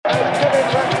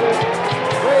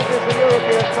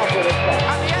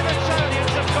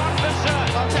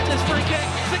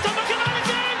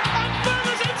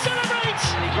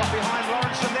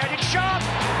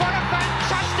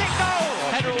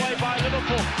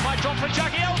Drop for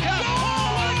Jagielka.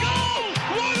 Oh, what a goal!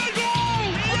 What a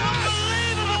goal!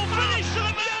 Unbelievable finish to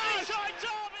the Merseyside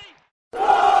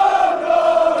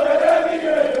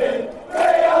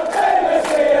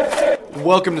derby.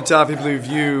 Welcome to Toffee Blue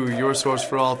View, your source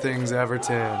for all things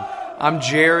Everton. I'm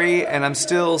Jerry, and I'm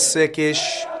still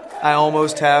sickish. I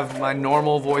almost have my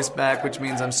normal voice back, which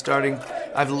means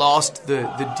I've lost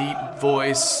the deep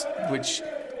voice, which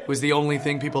was the only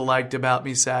thing people liked about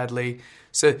me, sadly.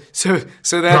 So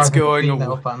that's going away.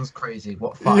 Female fans crazy.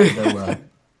 What five there were?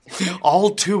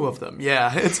 All two of them,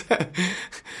 yeah.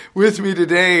 With me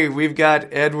today, we've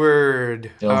got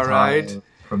Edward. Still all right,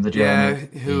 from the journey.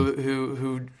 Yeah,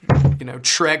 who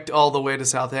trekked all the way to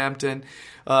Southampton.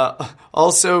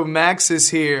 Also, Max is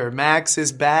here. Max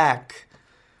is back.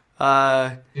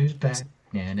 Who's back?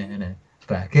 Nah.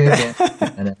 Back again.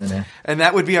 Nah. And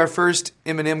that would be our first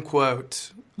Eminem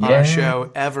quote on our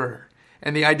show ever.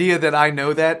 And the idea that I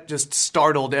know that just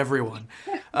startled everyone.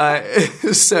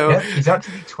 So he's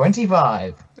actually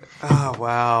 25. Oh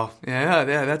wow, yeah,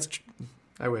 that's.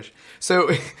 I wish. So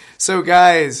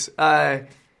guys,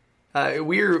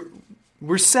 we're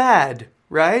sad,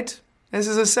 right? This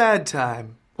is a sad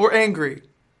time, or angry,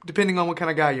 depending on what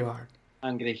kind of guy you are.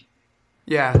 Angry.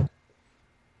 Yeah.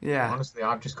 Honestly,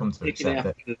 I've just come to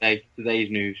accept it.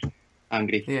 Today's news.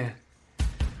 Angry. Yeah.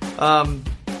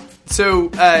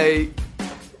 So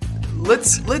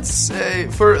let's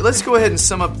go ahead and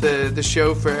sum up the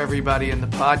show for everybody in the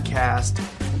podcast,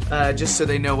 just so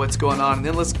they know what's going on, and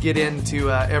then let's get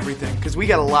into everything, because we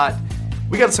got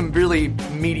some really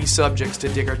meaty subjects to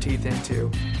dig our teeth into.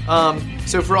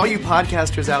 So for all you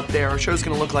podcasters out there, our show's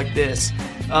going to look like this.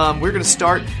 We're going to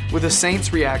start with a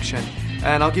Saints reaction,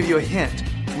 and I'll give you a hint.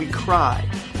 We cry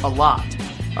a lot.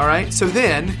 All right? So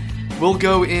then we'll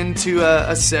go into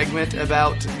a segment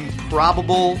about the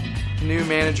probable new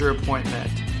manager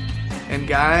appointment. And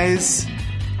guys,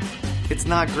 it's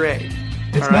not great.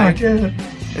 It's all right? not good.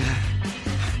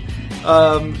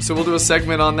 So we'll do a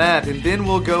segment on that, and then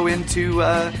we'll go into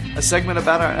another segment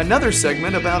about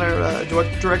our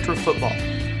director of football.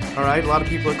 All right, a lot of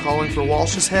people are calling for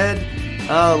Walsh's head.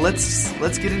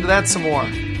 Let's get into that some more.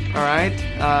 All right,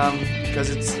 because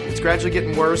it's gradually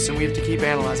getting worse, and we have to keep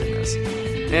analyzing this.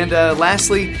 And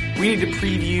lastly, we need to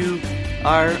preview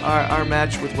our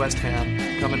match with West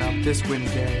Ham coming up this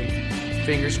Wednesday.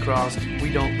 Fingers crossed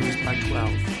we don't lose by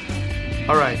 12.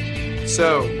 All right,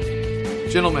 so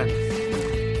gentlemen.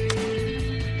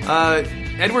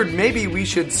 Edward, maybe we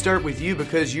should start with you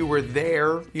because you were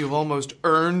there. You've almost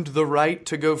earned the right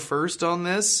to go first on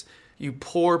this. You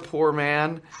poor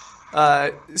man.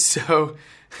 So,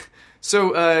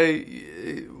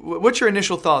 what's your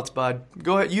initial thoughts, bud?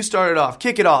 Go ahead. You start it off.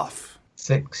 Kick it off.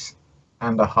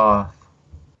 6.5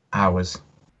 hours,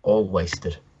 all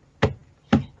wasted.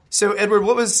 So, Edward,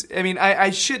 I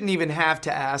shouldn't even have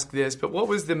to ask this, but what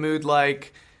was the mood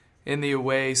like in the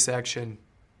away section?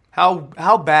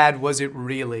 How bad was it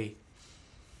really?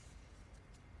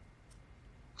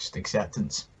 Just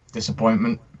acceptance.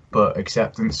 Disappointment, but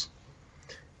acceptance.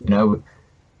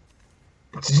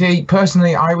 See,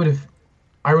 personally, I would have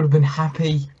been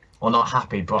happy, or not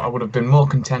happy, but I would have been more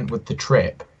content with the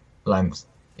trip length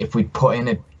if we'd put in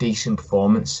a decent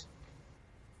performance.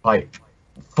 Like,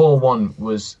 4-1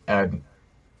 was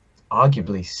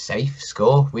arguably safe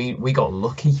score. We got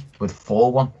lucky with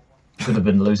 4-1. Should have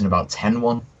been losing about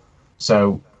 10-1.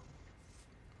 So,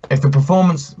 if the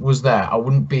performance was there, I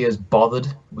wouldn't be as bothered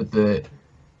with the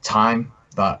time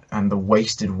and the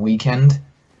wasted weekend.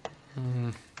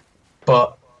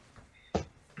 But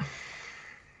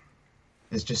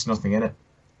there's just nothing in it.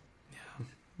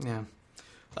 Yeah.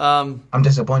 I'm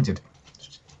disappointed.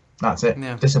 That's it.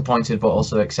 Yeah. Disappointed, but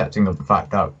also accepting of the fact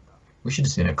that we should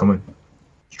have seen it coming.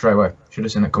 Straight away. Should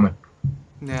have seen it coming.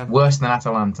 Yeah. Worse than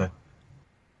Atalanta.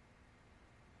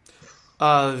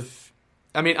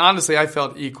 Honestly, I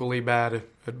felt equally bad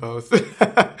at both,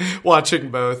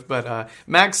 watching both. But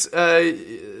Max,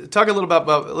 talk a little bit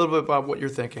about what you're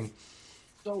thinking.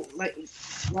 So, what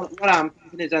I'm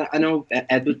thinking is, I know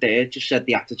Edward there just said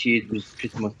the attitude was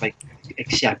pretty much like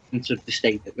acceptance of the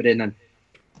state that we're in and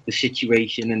the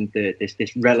situation and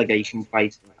this relegation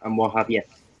fight and what have you.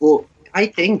 But I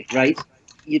think,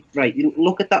 you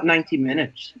look at that 90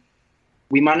 minutes.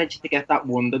 We managed to get that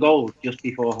wonder goal just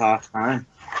before half time.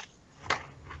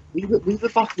 We were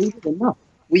back enough.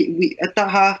 We at that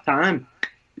half time.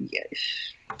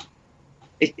 Yes.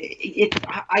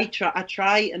 I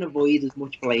try and avoid as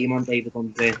much blame on David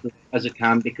Unsworth as I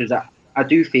can, because I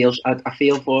do feel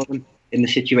for him in the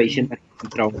situation that he's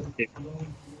thrown into.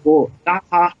 But that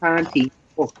half-time team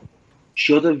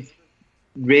should have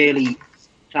really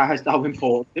realised how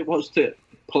important it was to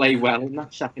play well in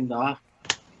that second half.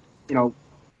 You know,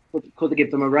 could have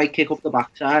given them a right kick up the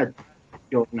backside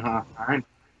during half time.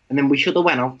 And then we should have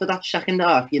went out for that second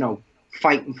half, you know,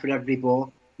 fighting for every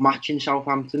ball, matching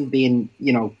Southampton, being,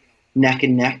 you know, neck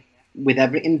and neck with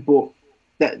everything. But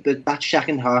that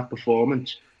second half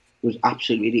performance was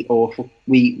absolutely awful.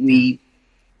 We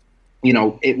you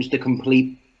know, it was the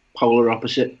complete polar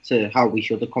opposite to how we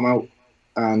should have come out.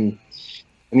 And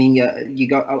I mean, you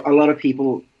got a lot of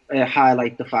people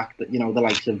highlight the fact that, you know, the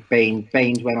likes of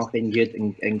Baines went off injured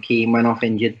and Keane went off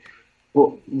injured.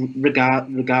 But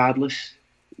regardless,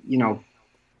 you know,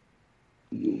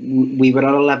 we were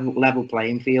at a level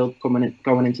playing field going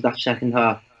into that second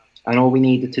half, and all we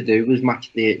needed to do was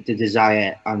match the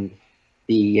desire and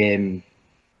the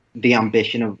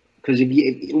ambition of. Because if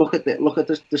you look at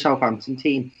the Southampton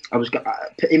team,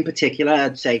 in particular,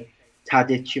 I'd say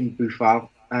Tadic and Buffal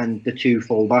and the two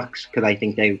fullbacks, because I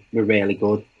think they were really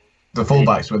good. The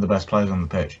fullbacks were the best players on the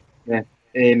pitch. Yeah,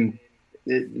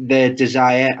 their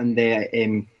desire and their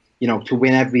you know, to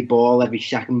win every ball, every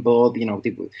second ball. You know,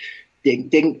 they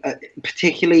didn't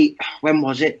particularly. When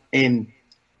was it?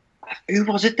 Who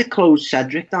was it that closed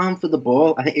Cedric down for the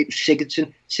ball? I think it was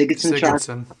Sigurdsson.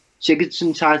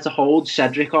 Sigurdsson tried to hold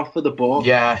Cedric off for the ball.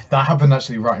 Yeah, that happened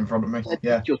actually right in front of me.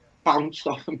 Yeah, just bounced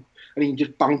off him. I mean,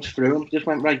 just bounced through him, just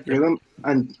went right through him,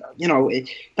 and you know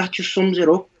that just sums it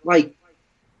up. Like,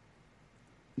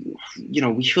 you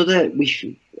know, we should.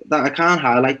 That I can't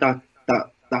highlight that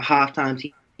half-time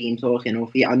team talk enough.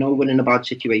 Yeah, I know we're in a bad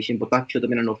situation, but that should have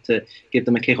been enough to give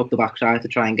them a kick up the backside to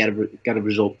try and get a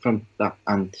result from that.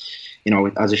 And you know,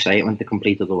 as I say, it went the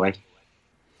complete other way.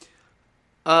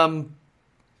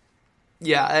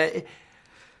 Yeah,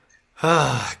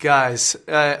 guys,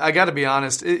 I got to be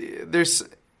honest. There's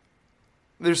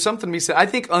something to be said. I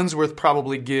think Unsworth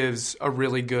probably gives a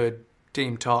really good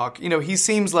team talk. You know, he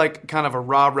seems like kind of a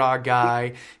rah-rah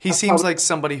guy. He seems like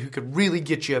somebody who could really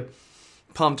get you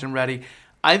pumped and ready.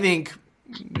 I think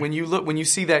when you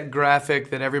see that graphic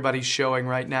that everybody's showing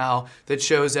right now that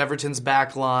shows Everton's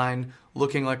back line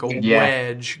looking like a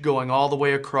wedge going all the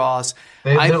way across.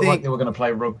 They looked like they were going to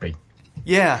play rugby.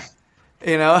 Yeah.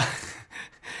 You know,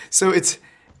 so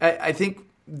I think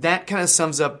that kind of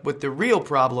sums up what the real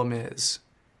problem is,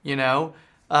 you know,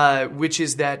 which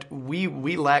is that we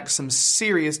lack some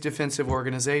serious defensive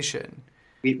organization.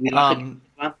 We lack a game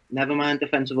plan. Never mind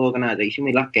defensive organisation.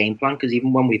 We lack game plan because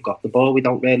even when we've got the ball, we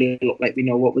don't really look like we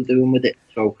know what we're doing with it.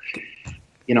 So,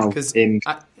 you know,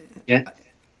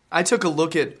 I took a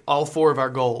look at all four of our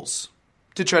goals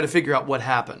to try to figure out what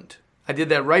happened. I did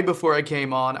that right before I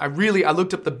came on. I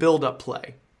looked up the build-up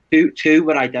play. Two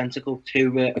were identical.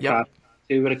 Two were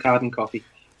a carbon copy.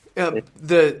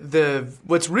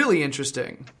 What's really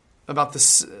interesting about the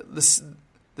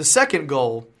second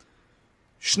goal,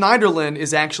 Schneiderlin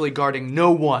is actually guarding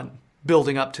no one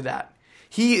building up to that.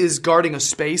 He is guarding a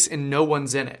space and no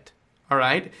one's in it. All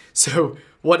right? So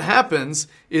what happens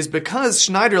is because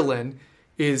Schneiderlin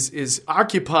is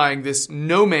occupying this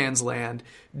no man's land,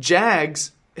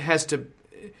 Jags has to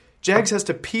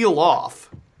peel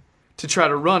off to try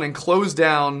to run and close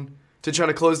down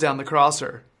the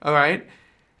crosser. All right,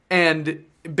 and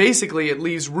basically it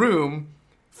leaves room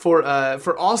for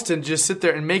Austin to just sit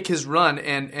there and make his run.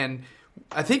 And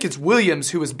I think it's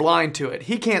Williams who is blind to it.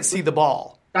 He can't see the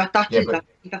ball.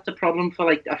 That's a problem for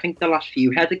I think the last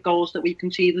few headed goals that we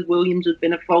conceded. Williams has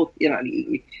been at fault. You know,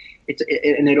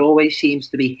 and it always seems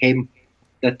to be him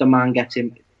that the man gets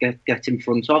in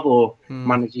front of or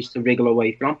manages to wriggle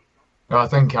away from. Well, I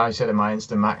think I said in my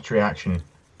instant match reaction,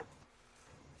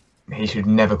 he should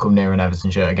never come near an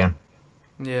Everton shirt again.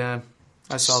 Yeah,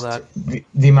 I saw that.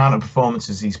 The amount of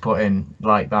performances he's put in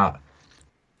like that,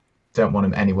 don't want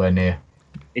him anywhere near.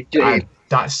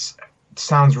 That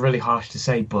sounds really harsh to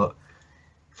say, but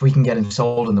if we can get him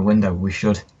sold in the window, we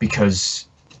should, because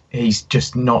he's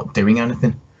just not doing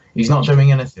anything. He's not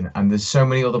doing anything, and there's so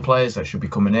many other players that should be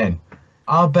coming in.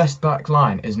 Our best back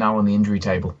line is now on the injury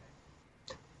table.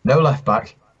 No left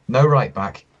back, no right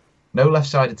back, no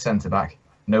left-sided centre-back,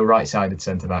 no right-sided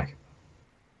centre-back.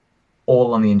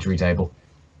 All on the injury table.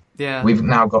 Yeah. We've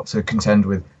now got to contend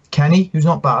with Kenny, who's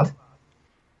not bad,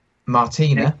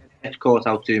 Martina. It's caught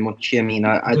out too much. I mean,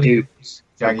 I do.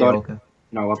 I've got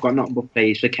nothing but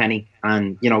praise for Kenny,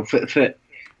 and you know,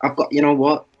 I've got, you know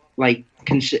what, like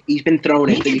he's been thrown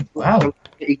in.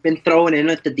 He's been thrown in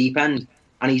at the deep end,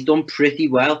 and he's done pretty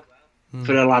well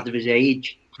for a lad of his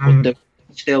age. But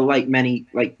still, when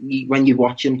you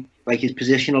watch him, like his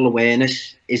positional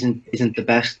awareness isn't the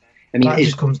best. I mean, that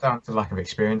just comes down to lack of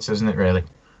experience, doesn't it? Really.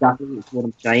 That's what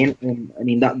I'm saying. I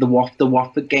mean, that the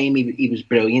Watford game, he was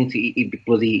brilliant. He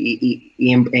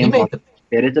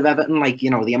spirit of Everton. Like, you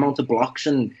know, the amount of blocks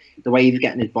and the way he's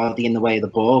getting his body in the way of the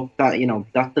ball. That, you know,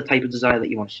 that's the type of desire that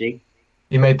you want to see.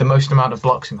 He made the most amount of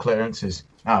blocks and clearances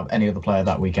out of any other player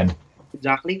that weekend.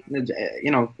 Exactly.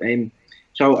 You know,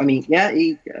 so, I mean, yeah,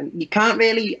 you can't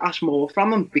really ask more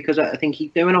from him because I think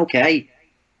he's doing okay.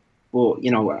 But,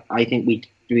 you know, I think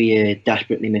we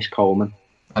desperately miss Coleman.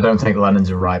 I don't think Lennon's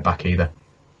a right back either.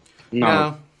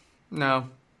 No.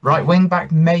 Right wing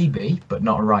back, maybe, but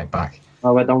not a right back.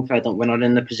 Oh, I don't. We're not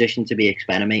in the position to be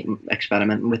experimenting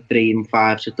with 3 and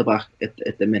 5s at the back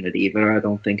at the minute either. I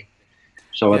don't think.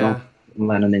 So I don't think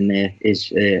Lennon in there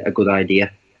is a good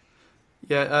idea.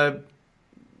 Yeah,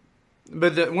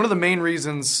 but one of the main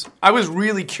reasons I was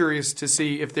really curious to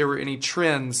see if there were any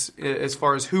trends as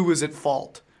far as who was at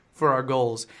fault for our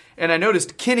goals, and I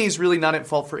noticed Kenny's really not at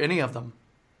fault for any of them.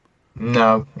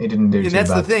 No, he didn't do too bad. And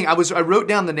that's the thing. I wrote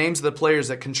down the names of the players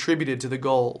that contributed to the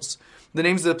goals, the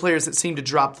names of the players that seemed to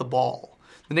drop the ball,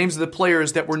 the names of the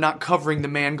players that were not covering the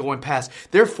man going past.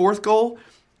 Their fourth goal,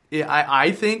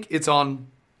 I think it's on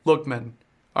Lookman.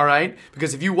 All right,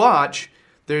 because if you watch,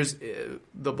 there's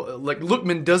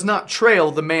Lookman does not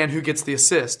trail the man who gets the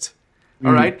assist.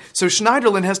 All right, so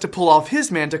Schneiderlin has to pull off his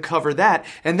man to cover that,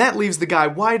 and that leaves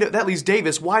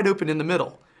Davis wide open in the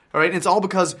middle. All right, and it's all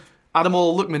because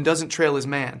Ademola Lookman doesn't trail his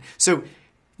man. So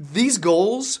these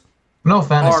goals. No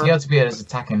fairness, he had to be as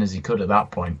attacking as he could at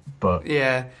that point. But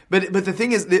yeah, but the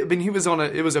thing is, I mean, he was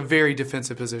it was a very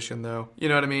defensive position, though. You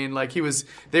know what I mean? Like we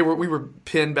were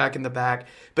pinned back in the back.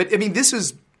 But I mean, this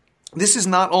is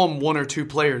not on one or two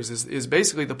players. Is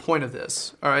basically the point of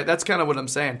this. All right, that's kind of what I'm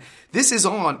saying. This is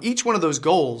on each one of those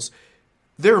goals.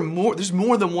 There's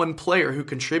more than one player who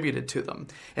contributed to them,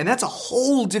 and that's a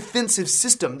whole defensive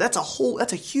system. That's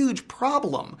a huge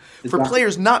problem for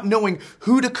players not knowing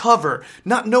who to cover,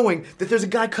 not knowing that there's a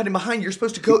guy cutting behind you. You're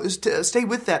supposed to go stay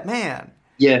with that man.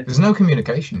 Yeah, there's no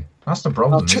communication. That's the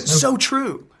problem. So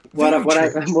true. What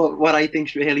I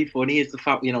think's really funny is the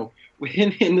fact, you know,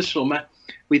 in the summer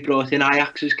we brought in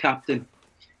Ajax's captain.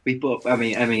 I know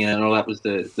that was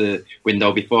the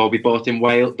window before. We bought in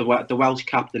Wales, the Welsh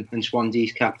captain, and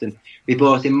Swansea's captain. We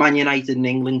bought in Man United and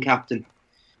England captain.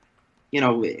 You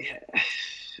know,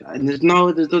 and there's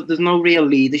no real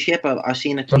leadership. I've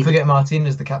seen it. Don't forget Martin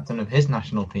is the captain of his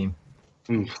national team.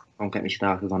 Don't get me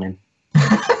started on him.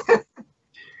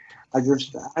 I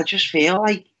just feel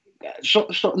like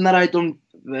something that I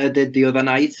did the other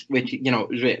night, which, you know,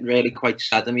 was really quite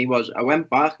sad to me, was I went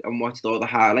back and watched all the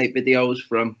highlight videos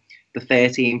from the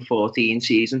 13-14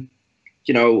 season.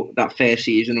 You know, that first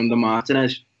season under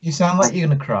Martinez. You sound like you're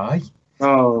gonna cry.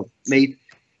 Oh, mate!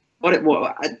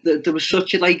 There was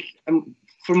such a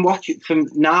from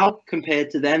now compared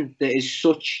to then, there is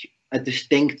such a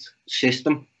distinct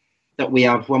system that we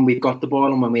have when we've got the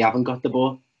ball and when we haven't got the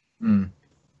ball.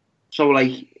 So,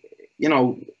 like, you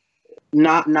know.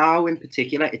 Now, in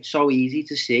particular, it's so easy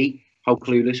to see how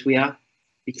clueless we are,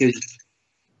 because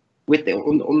with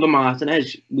under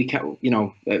Martinez, we can, you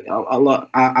know, a lot.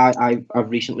 I've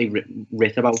recently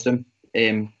writ about him,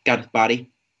 Gareth Barry,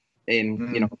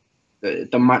 you know,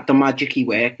 the magic he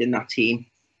worked in that team.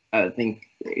 I think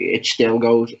it still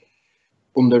goes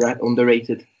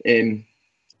underrated,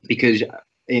 because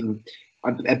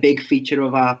a big feature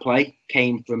of our play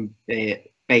came from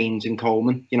Baines and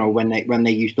Coleman, you know, when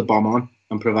they used to bomb on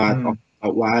and provide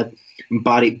out wide. And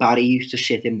Barry used to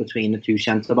sit in between the two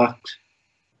centre backs,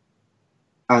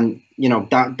 and you know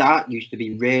that used to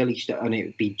be really, and it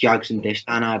would be Jags and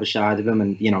Distan either side of him,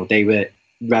 and you know they were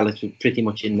pretty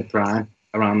much in the prime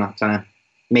around that time.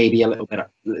 Maybe a little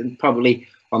bit, probably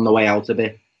on the way out a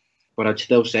bit, but I'd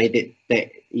still say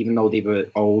that even though they were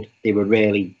old, they were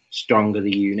really strong as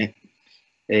a unit.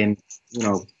 You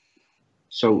know.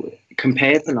 So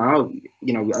compared to now,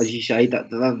 you know, as you say,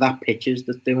 that pitches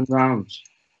that's doing rounds,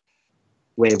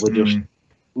 where we're just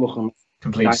looking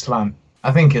complete slant.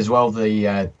 I think as well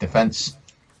the defence,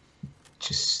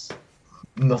 just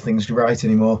nothing's right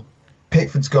anymore.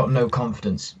 Pickford's got no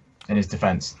confidence in his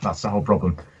defence. That's the whole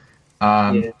problem.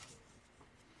 I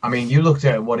mean, you looked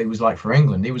at what it was like for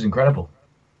England. He was incredible.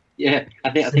 Yeah, I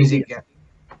think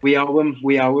we owe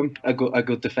him a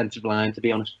good defensive line, to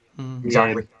be honest.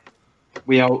 Exactly.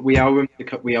 We owe him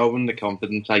the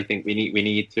confidence. I think we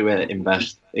need to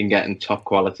invest in getting top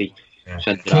quality. Yeah.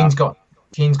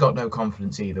 Keane's got no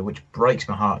confidence either, which breaks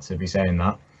my heart to be saying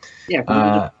that.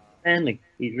 Yeah, Burnley.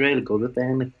 He's really good at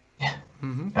Burnley.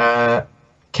 Yeah.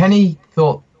 Kenny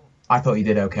I thought he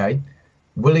did okay.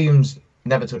 Williams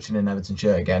never touching an Everton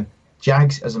shirt again.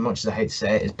 Jags, as much as I hate to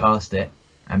say it, is past it,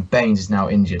 and Baines is now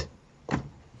injured.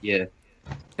 Yeah.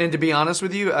 And to be honest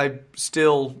with you, I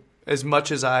still as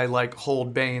much as I like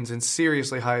hold Baines in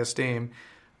seriously high esteem,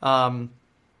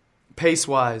 pace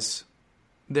wise,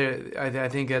 I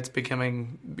think that's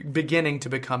beginning to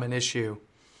become an issue.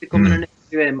 Becoming an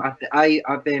issue. I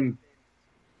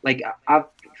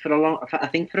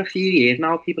think for a few years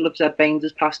now, people have said Baines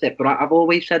has passed it, but I've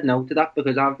always said no to that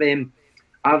because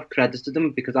I've credited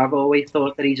him because I've always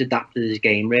thought that he's adapted his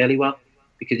game really well.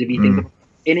 Because if you think of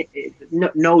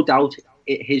no doubt,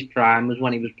 his prime was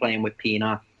when he was playing with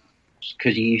Pienaar,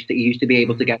 because he used to be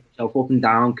able to get himself up and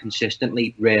down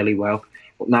consistently really well.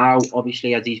 But now,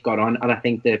 obviously, as he's got on, and I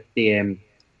think that the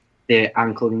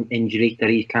ankle injury that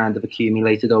he's kind of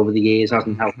accumulated over the years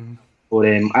hasn't helped. But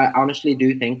I honestly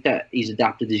do think that he's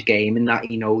adapted his game and that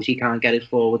he knows he can't get his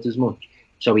forwards as much.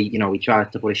 So he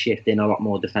tries to put a shift in a lot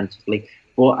more defensively.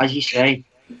 But as you say,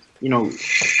 a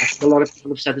lot of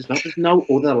people have said as well, there's no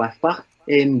other left back.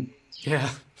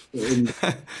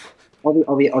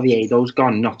 Oviedo's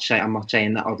gone. I'm not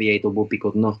saying that Oviedo would be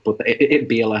good enough, but it'd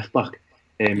be a left back.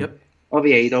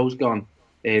 Oviedo's gone.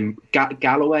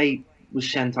 Galloway was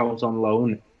sent out on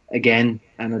loan again,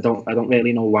 and I don't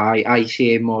really know why. I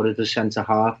see him more as a centre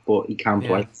half, but he can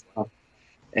play.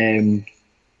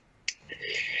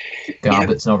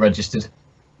 Garbutt's not registered.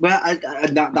 Well,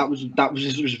 that was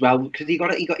as well because he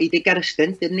did get a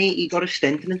stint, didn't he? He got a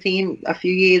stint in the team a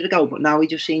few years ago, but now he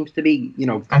just seems to be,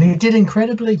 And he did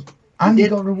incredibly, and he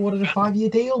got rewarded a 5-year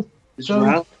deal as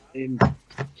well. And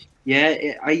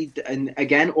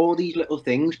again, all these little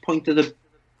things point to the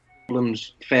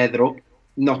problems further up,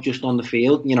 not just on the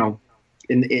field, in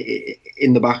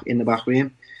the back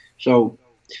room. So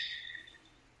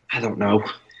I don't know.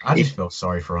 I just feel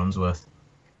sorry for Unsworth.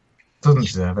 Doesn't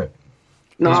deserve it.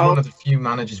 No, he's one of the few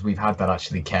managers we've had that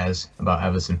actually cares about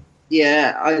Everton.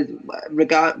 Yeah,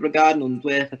 regarding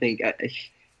Unsworth, I think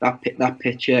that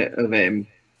picture of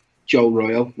Joe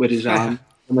Royle with his arm,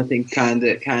 I think kind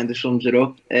of sums it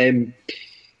up.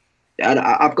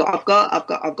 I've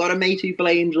got a mate who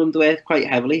blames Unsworth quite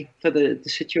heavily for the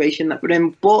situation that we're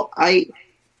in, but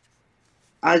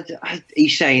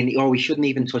he's saying, we shouldn't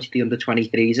even touch the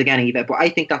under-23s again either. But I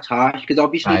think that's harsh because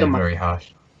obviously very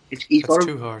harsh. It's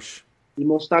too harsh. He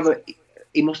must have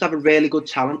a really good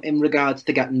talent in regards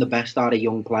to getting the best out of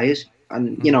young players,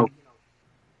 and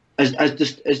as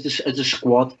a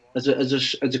squad, as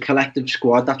a collective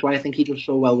squad. That's why I think he does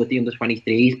so well with the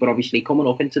under-23s. But obviously, coming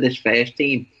up into this first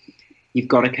team, you've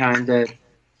got to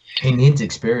he needs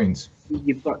experience.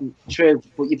 You've got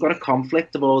a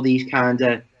conflict of all these kind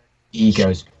of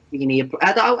egos. I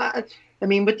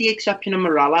mean, with the exception of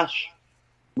Morales,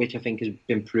 which I think has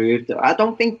been proved, I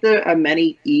don't think there are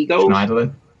many egos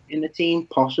Schneiderlin in the team,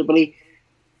 possibly.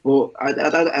 But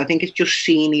I think it's just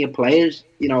senior players,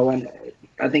 and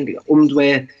I think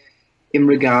Unsworth, in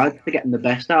regard to getting the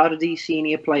best out of these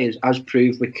senior players, as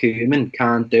proved with Koeman,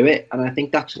 can't do it. And I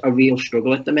think that's a real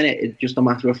struggle at the minute. It's just a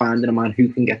matter of finding a man who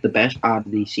can get the best out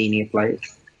of these senior players.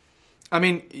 I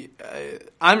mean,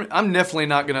 I'm definitely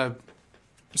not going to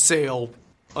sail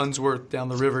Unsworth down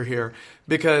the river here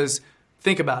because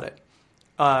think about it.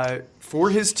 For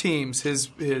his teams, his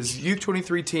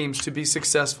U23 teams to be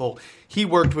successful, he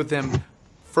worked with them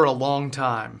for a long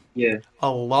time. Yeah. A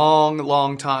long,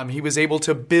 long time. He was able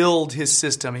to build his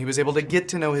system. He was able to get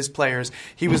to know his players.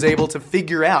 He was able to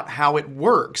figure out how it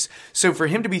works. So for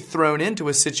him to be thrown into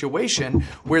a situation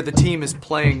where the team is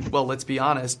playing, well, let's be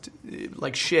honest,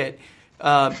 like shit,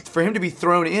 for him to be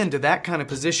thrown into that kind of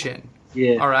position,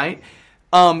 all right,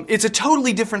 it's a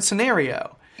totally different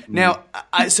scenario. Now,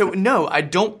 I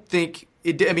don't think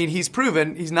he's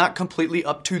proven he's not completely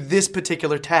up to this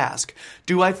particular task.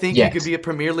 Do I think he could be a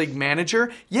Premier League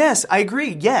manager? Yes, I agree.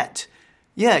 Yet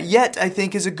I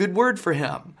think is a good word for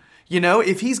him.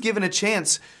 If he's given a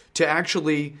chance to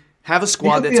actually have a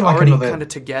squad that's already kind of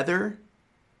together.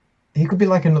 He could be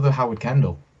like another Howard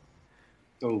Kendall.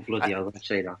 Oh, bloody hell, don't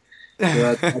say that.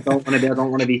 I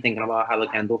don't want to be thinking about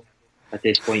Howard Kendall at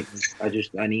this point.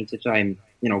 I need to try and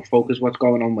focus what's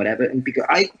going on with Everton because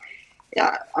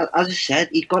as I said,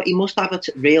 he must have a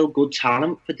real good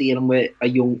talent for dealing with a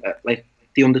young like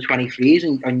the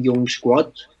under-23s and young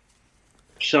squads.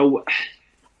 So,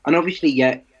 and obviously,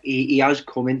 he has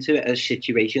come into a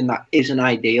situation that isn't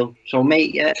ideal. So,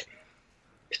 mate,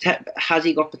 has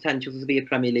he got potential to be a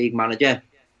Premier League manager?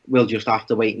 We'll just have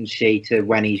to wait and see to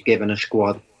when he's given a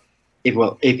squad.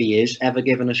 If he is ever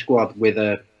given a squad with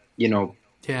a,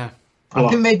 I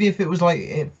think maybe if it was like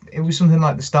it was something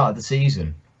like the start of the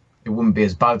season, it wouldn't be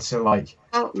as bad. So like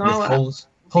with Hull's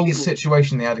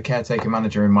situation, they had a caretaker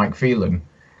manager in Mike Phelan,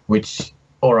 which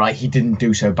he didn't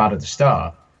do so bad at the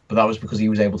start, but that was because he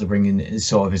was able to bring in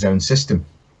his own system.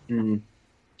 Mm-hmm.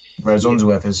 Whereas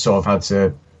Unsworth has sort of had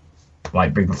to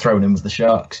like being thrown in with the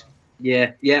Sharks.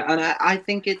 Yeah, and I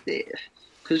think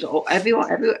because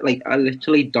everyone, like, I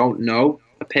literally don't know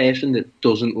a person that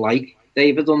doesn't like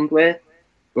David Unsworth.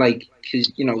 Like,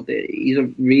 because he's a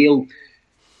real,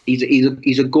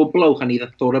 he's a good bloke and he's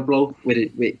a thorough bloke with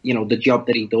the job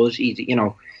that he does. He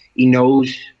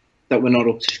knows that we're not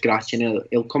up to scratch, and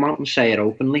he'll come out and say it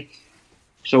openly.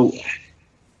 So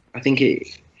I think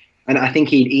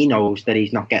he knows that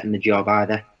he's not getting the job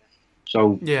either.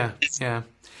 So yeah.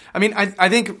 I mean, I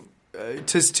think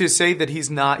to say that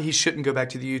he shouldn't go back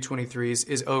to the U23s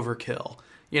is overkill.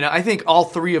 I think all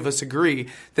three of us agree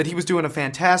that he was doing a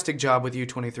fantastic job with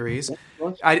U23s.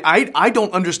 I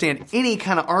don't understand any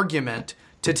kind of argument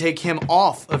to take him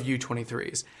off of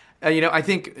U23s. I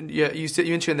think you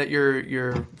mentioned that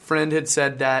your friend had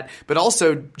said that, but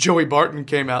also Joey Barton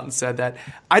came out and said that.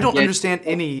 I don't understand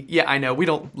any. Yeah, I know we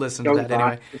don't listen to that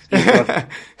anyway.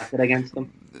 Against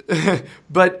them.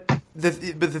 But the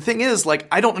thing is, like,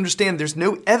 I don't understand. There's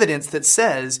no evidence that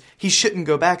says he shouldn't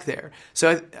go back there.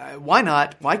 So why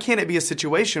not? Why can't it be a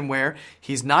situation where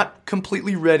he's not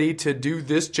completely ready to do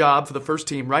this job for the first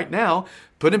team right now?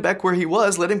 Put him back where he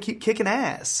was. Let him keep kicking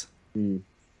ass. Mm.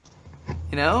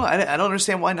 I don't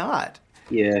understand why not.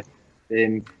 Yeah.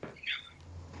 And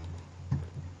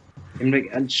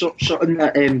something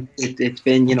that it's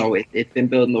been it's been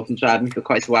building up inside me for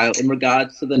quite a while in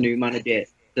regards to the new manager,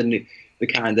 the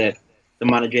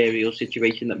managerial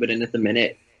situation that we're in at the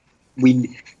minute.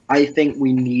 I think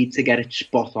we need to get it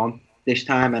spot on this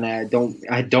time, and I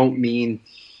don't mean,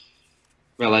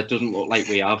 well, it doesn't look like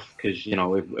we have, because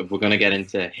if we're going to get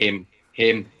into him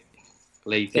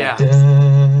later. Yeah.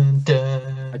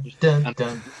 Dun,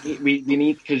 dun. We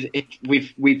need, because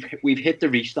we've hit the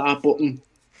restart button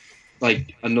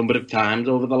like a number of times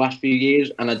over the last few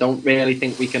years, and I don't really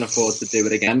think we can afford to do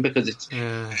it again, because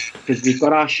we've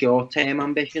got our short-term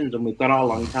ambitions and we've got our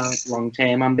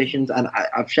long-term ambitions. And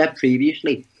I've said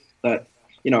previously that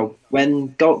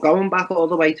when going back all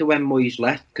the way to when Moyes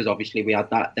left, because obviously we had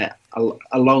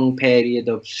a long period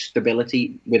of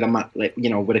stability with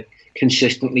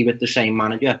consistently with the same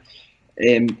manager.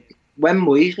 When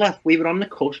Moyes left, we were on the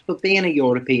cusp of being a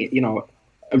European,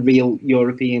 a real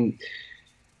European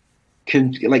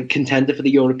contender for the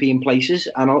European places.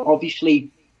 And obviously,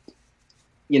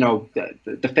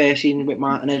 the first season with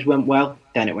Martinez went well,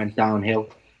 then it went downhill.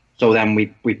 So then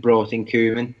we brought in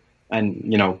Koeman,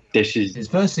 and this is his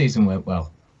first season went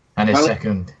well, and his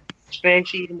second. His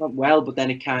first season went well, but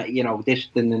then it can't. This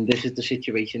is the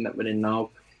situation that we're in now.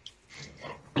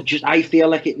 I feel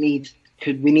like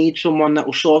we need someone that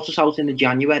will sort us out in the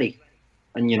January,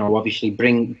 and obviously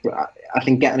I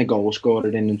think getting a goal scorer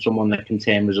in and someone that can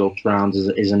turn results around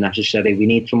isn't necessary. We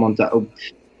need someone that will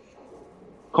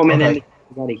come in and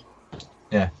ready.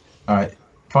 Yeah. All right.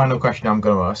 Final question I'm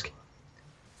going to ask: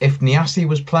 if Niasse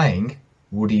was playing,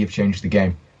 would he have changed the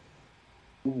game?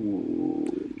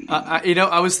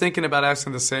 I was thinking about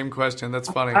asking the same question. That's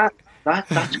funny.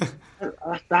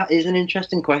 That is an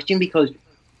interesting question, because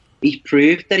he's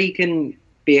proved that he can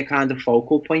be a kind of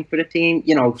focal point for the team,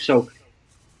 So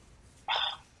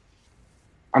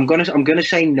I'm gonna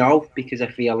say no, because I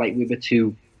feel like we were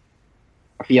too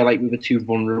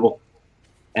vulnerable.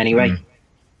 Anyway,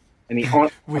 I mean,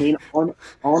 on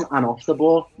and off the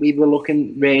ball, we were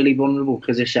looking really vulnerable,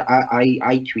 because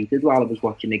I tweeted while I was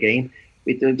watching the game.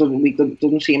 It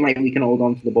doesn't seem like we can hold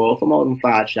on to the ball for more than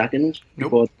 5 seconds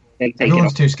before they take it off.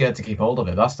 Everyone's too scared to keep hold of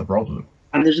it. That's the problem.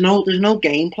 And there's no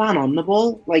game plan on the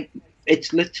ball. Like,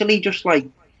 it's literally just like,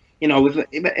 say if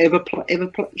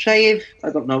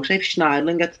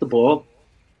Schneiderlin gets the ball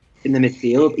in the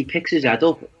midfield, he picks his head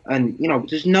up, and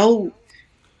there's no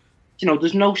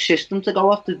system to go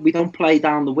off. We don't play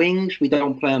down the wings. We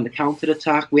don't play on the counter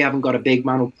attack. We haven't got a big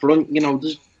man up front.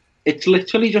 It's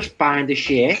literally just find a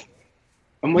share.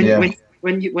 And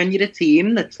when you're a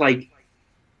team that's like,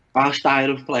 our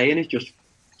style of playing is just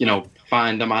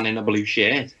find a man in a blue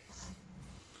shirt,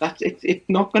 it's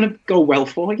not going to go well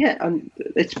for you, and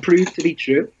it's proved to be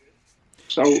true.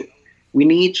 So we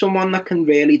need someone that can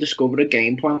really discover a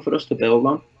game plan for us to build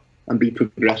on and be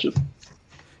progressive.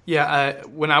 Yeah,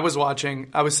 when I was watching,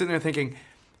 I was sitting there thinking,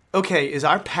 okay, is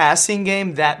our passing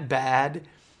game that bad?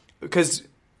 Because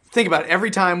think about it, every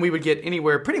time we would get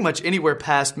pretty much anywhere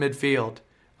past midfield,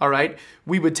 all right,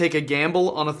 we would take a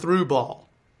gamble on a through ball.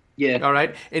 Yeah. All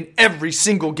right? And every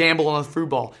single gamble on a through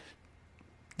ball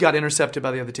got intercepted by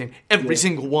the other team. Every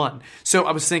single one. So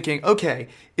I was thinking, okay,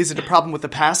 is it a problem with the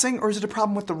passing, or is it a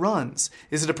problem with the runs?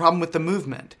 Is it a problem with the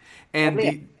movement?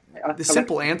 And the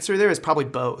simple answer there is probably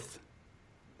both.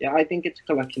 Yeah, I think it's a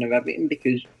collection of everything,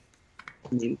 because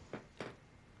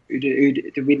Who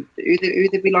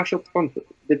did we lash up front?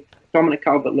 Did Dominic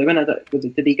Calvert-Lewin,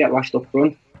 did he get lashed up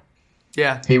front?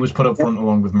 Yeah. He was put up front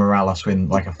along with Morales in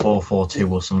like a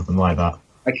 4-4-2 or something like that.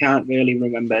 I can't really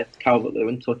remember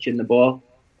Calvert-Lewin touching the ball.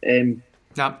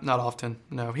 Not often,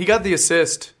 no. He got the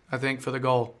assist, I think, for the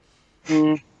goal.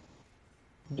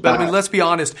 But, I mean, let's be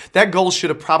honest. That goal should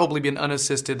have probably been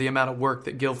unassisted, the amount of work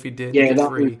that Gylfi did. Yeah,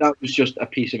 that was just a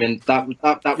piece of that was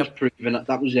proven.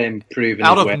 That was proven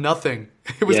out of nothing.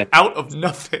 It was out of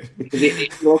nothing. Because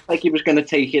it looked like he was going to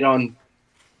take it on,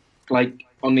 like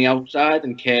on the outside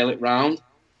and curl it round,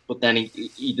 but then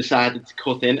he decided to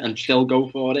cut in and still go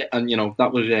for it, and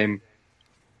that was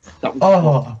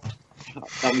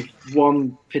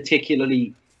one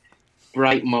particularly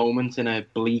bright moment in a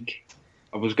bleak.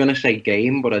 I was going to say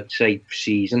game, but I'd say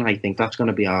season. I think that's going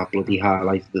to be our bloody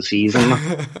highlight of the season.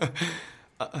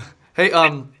 Hey,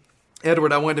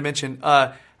 Edward, I wanted to mention,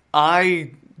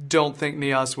 I don't think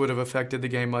Nias would have affected the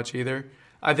game much either.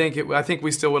 I think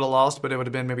we still would have lost, but it would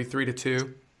have been maybe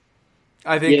 3-2.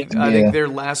 I think their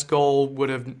last goal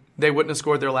they wouldn't have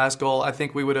scored their last goal. I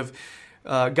think we would have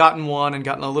gotten one and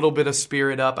gotten a little bit of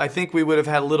spirit up. I think we would have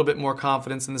had a little bit more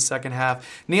confidence in the second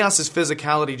half. Nias's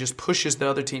physicality just pushes the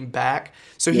other team back,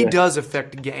 so he does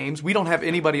affect games. We don't have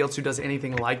anybody else who does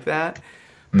anything like that,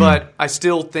 but I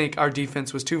still think our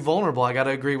defense was too vulnerable. I got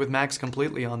to agree with Max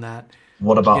completely on that.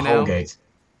 What about Holgate?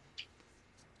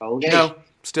 No,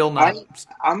 still not.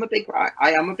 I am a big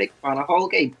fan of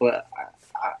Holgate, but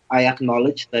I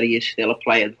acknowledge that he is still a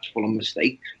player that's full of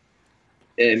mistakes.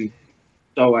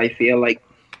 So I feel like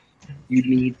you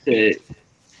need to.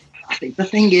 I think the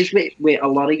thing is with a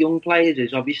lot of young players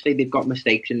is obviously they've got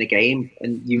mistakes in the game,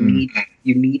 and you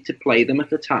need to play them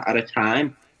at a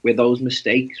time where those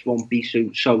mistakes won't be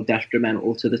so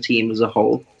detrimental to the team as a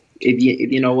whole. If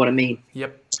you know what I mean.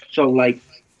 Yep. So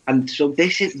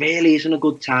this really isn't a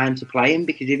good time to play him,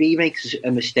 because if he makes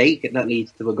a mistake that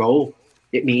leads to a goal,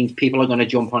 it means people are going to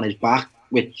jump on his back,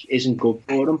 which isn't good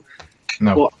for him.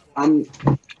 No. But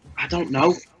I don't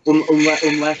know.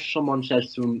 Unless someone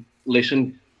says to him,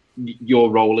 listen, your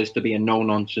role is to be a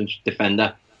no-nonsense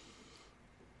defender,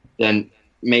 then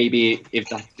maybe if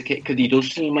that's the case, because he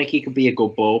does seem like he could be a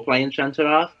good ball-playing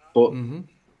centre-half, but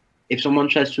if someone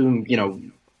says to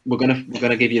him, we're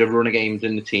gonna give you the run of games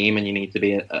in the team, and you need to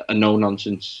be a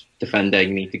no-nonsense defender,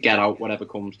 you need to get out whatever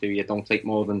comes to you, don't take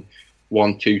more than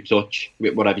 1-2 touch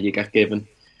with whatever you get given,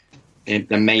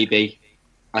 then maybe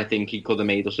I think he could have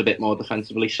made us a bit more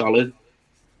defensively solid.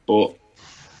 But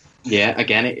yeah,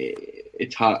 again,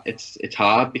 it's hard. It's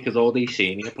hard because all these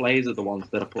senior players are the ones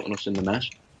that are putting us in the mess.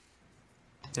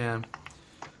 Yeah,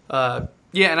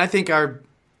 and I think our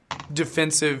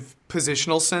defensive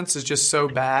positional sense is just so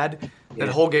bad that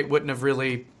Holgate wouldn't have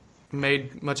really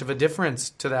made much of a difference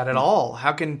to that at all.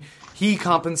 How can he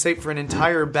compensate for an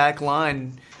entire back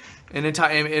line?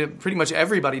 Pretty much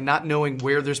everybody not knowing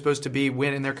where they're supposed to be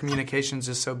when, and their communications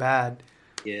is so bad.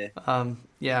 Yeah.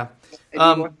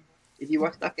 If you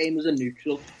watch that game as a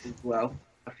neutral as well,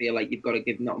 I feel like you've got to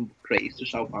give nothing but praise to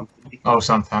Southampton. Oh,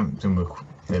 Southampton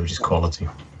they were just quality.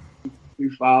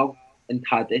 Boufal and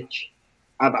Tadic.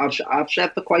 I've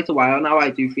said for quite a while now, I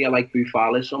do feel like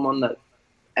Boufal is someone that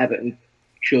Everton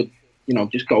should,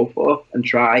 just go for and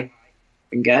try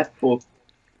and get. But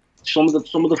some of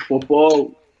the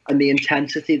football and the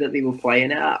intensity that they were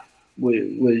playing at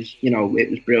was it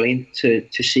was brilliant to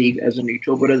see as a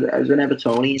neutral. But as an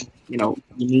Evertonian, you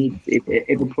need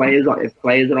if players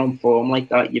are on form like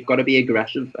that, you've got to be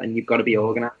aggressive and you've got to be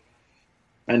organised.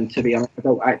 And to be honest,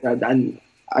 and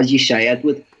as you say,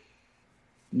 Edward,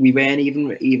 we weren't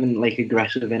even like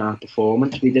aggressive in our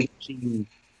performance. We didn't seem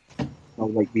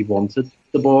like we wanted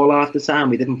the ball half the time.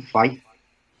 We didn't fight.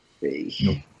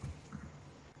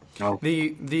 No.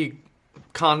 The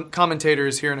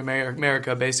commentators here in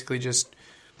America basically just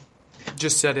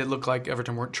said it looked like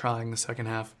Everton weren't trying the second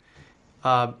half.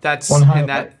 That's one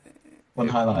highlight.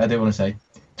 I do want to say,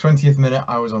 20th minute,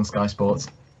 I was on Sky Sports.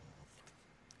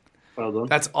 Well done.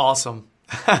 That's awesome.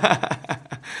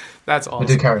 That's awesome. I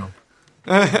do carry on.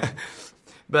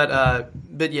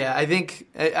 But yeah, I think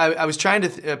I was trying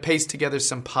to paste together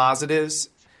some positives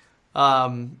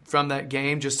from that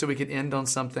game just so we could end on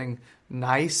something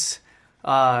nice.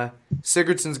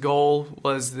 Sigurdsson's goal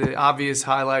was the obvious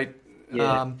highlight.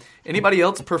 Yeah. Anybody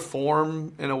else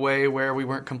perform in a way where we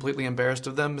weren't completely embarrassed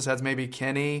of them, besides maybe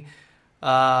Kenny?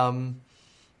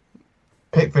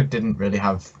 Pickford didn't really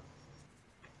have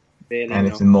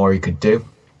anything more he could do,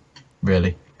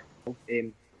 really.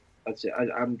 I'd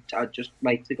just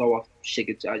like to go off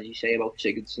Sigurdsson, as you say about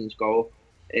Sigurdsson's goal.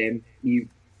 A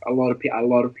lot of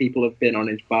people have been on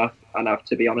his back, and I have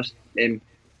to be honest,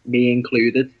 me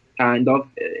included. kind of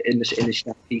in the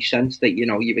set piece sense that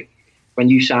when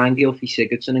you sign Gylfi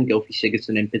Sigurdsson and Gylfi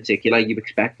Sigurdsson in particular, you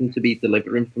expect him to be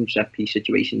delivering from set piece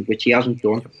situations, which he hasn't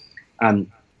done.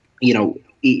 And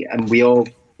and we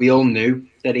all knew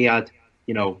that he had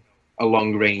a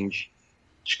long range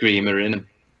screamer in him.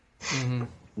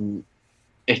 Mm-hmm.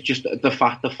 It's just the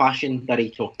fashion that he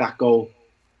took that goal.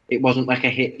 It wasn't like a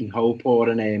hit and hope or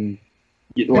an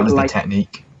it was the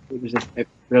technique. It was a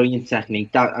brilliant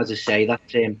technique. That, as I say,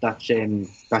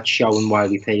 that's showing why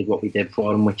we paid what we did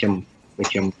for him, which I'm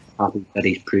happy that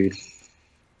he's proved.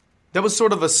 That was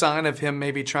sort of a sign of him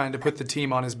maybe trying to put the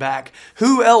team on his back.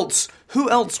 Who else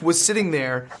was sitting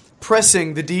there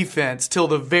pressing the defense till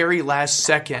the very last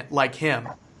second like him?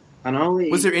 I know.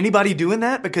 Was there anybody doing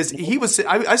that? Because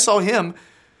I saw him.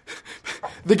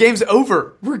 The game's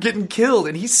over. We're getting killed,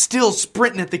 and he's still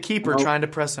sprinting at the keeper trying to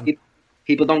press him.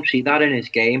 People don't see that in his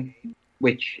game,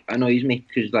 which annoys me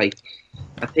because, I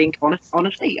think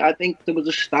honestly, I think there was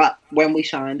a stat when we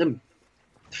signed him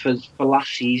for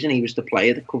last season. He was the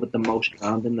player that covered the most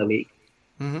ground in the league.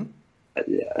 Mm-hmm.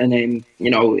 And then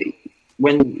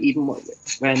when you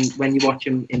watch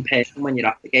him in person when you're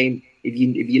at the game, if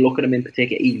you look at him in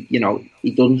particular,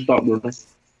 he doesn't stop running.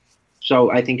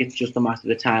 So I think it's just a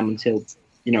matter of time until,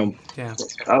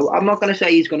 I'm not going to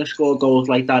say he's going to score goals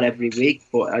like that every week,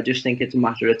 but I just think it's a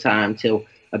matter of time till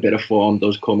a bit of form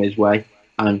does come his way.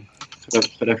 And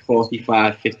for a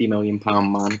 45, 50 million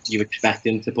pound man, you expect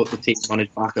him to put the team on his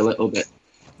back a little bit.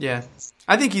 Yeah,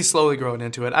 I think he's slowly growing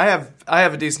into it. I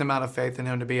have a decent amount of faith in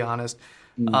him, to be honest.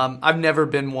 I've never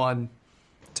been one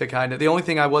to the only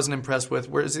thing I wasn't impressed with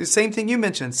was the same thing you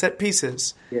mentioned, set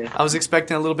pieces. Yeah. I was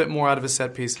expecting a little bit more out of his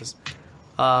set pieces.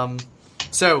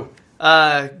 So,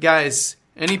 guys,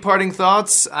 any parting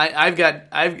thoughts?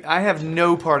 I have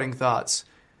no parting thoughts.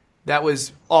 That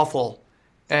was awful.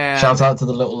 And shout out to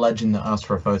the little legend that asked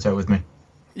for a photo with me.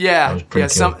 Yeah, yeah.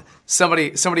 Cool.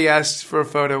 Somebody asked for a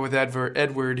photo with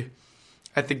Edward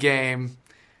at the game,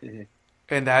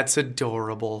 and that's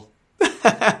adorable.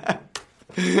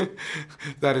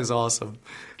 That is awesome.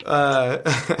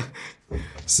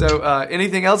 So,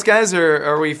 anything else, guys, or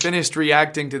are we finished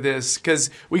reacting to this? Because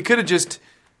we could have just,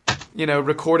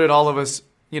 recorded all of us,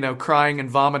 crying and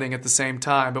vomiting at the same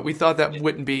time, but we thought that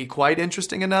wouldn't be quite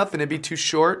interesting enough, and it'd be too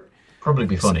short. Probably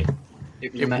be funny.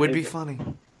 It would be funny.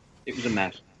 It was a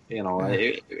mess.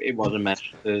 It was a mess.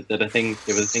 There were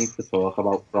things to talk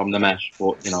about from the mess,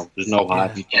 but there's no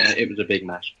hiding from it. It was a big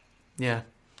mess. Yeah.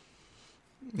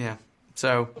 Yeah.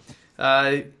 So,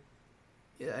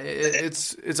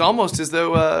 it's almost as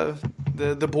though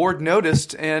the board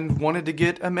noticed and wanted to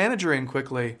get a manager in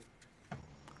quickly.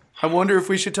 I wonder if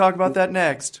we should talk about that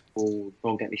next. Oh,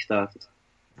 don't get me started.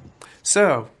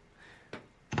 So,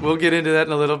 we'll get into that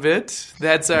in a little bit.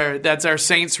 That's our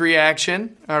Saints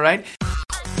reaction. All right.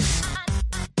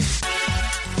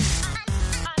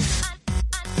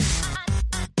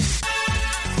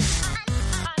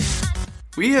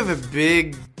 We have a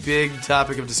big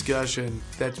topic of discussion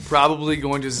that's probably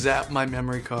going to zap my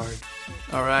memory card.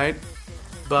 All right?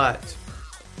 But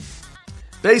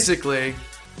basically,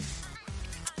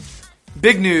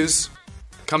 big news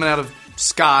coming out of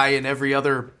Sky and every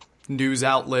other news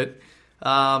outlet.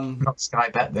 Not Sky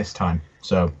Bet this time,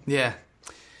 so. Yeah.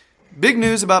 Big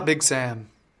news about Big Sam.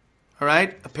 All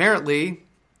right? Apparently,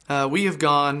 we have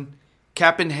gone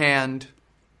cap in hand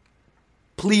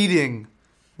pleading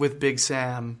with Big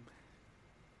Sam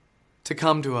to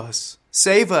come to us.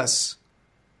 Save us.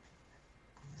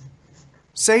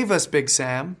 Save us, Big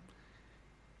Sam.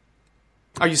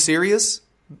 Are you serious?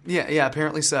 Yeah,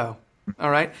 apparently so.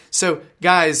 All right. So,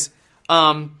 guys,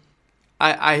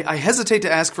 I hesitate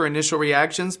to ask for initial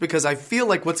reactions because I feel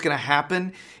like what's going to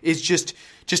happen is just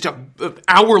an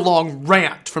hour-long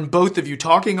rant from both of you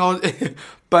talking on.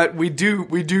 But we do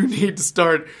need to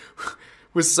start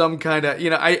with some kind of,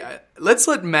 let's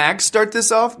let Max start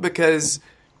this off because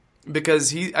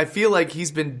I feel like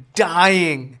he's been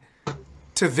dying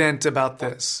to vent about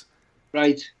this.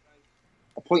 Right.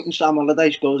 Appointing Sam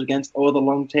Allardyce goes against all the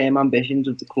long-term ambitions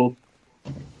of the club.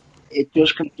 It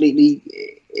just completely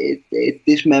it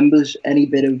dismembers any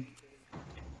bit of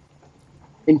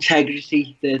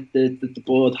integrity that the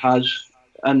board has.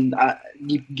 And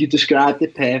you described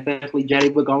it perfectly, Jerry.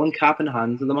 We're going cap in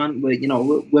hand to the man.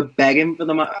 We're begging for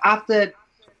the man. After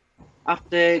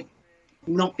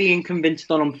not being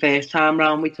convinced on him first time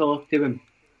round, we talked to him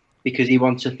because he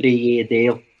wants a 3-year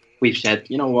deal. We've said,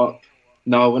 you know what?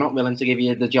 No, we're not willing to give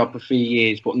you the job for 3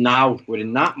 years. But now we're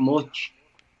in that much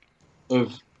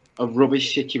of a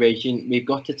rubbish situation. We've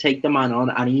got to take the man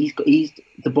on, and he's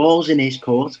the ball's in his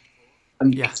court.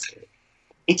 And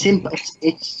it's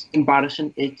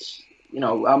embarrassing. It's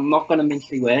I'm not going to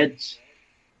mince my words.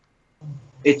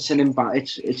 It's an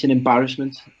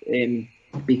embarrassment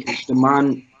because the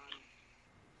man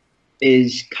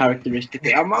is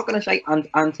characteristically. I'm not going to say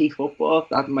anti-football.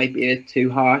 That might be a bit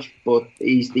too harsh, but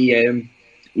he's the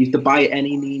by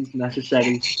any means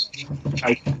necessary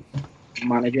type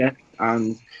manager,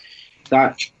 and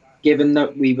that given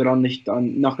that we were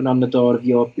knocking on the door of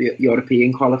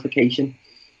European qualification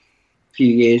a few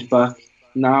years back,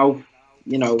 now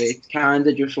it's kind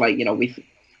of just like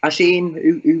I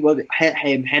seen who was it?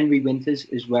 Henry Winters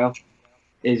as well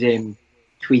is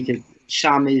tweeted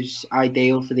Sam is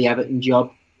ideal for the Everton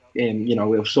job.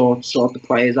 We'll sort the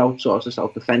players out, sort us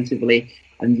out defensively,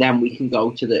 and then we can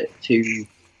go to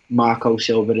Marco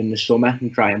Silva in the summer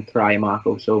and try and pry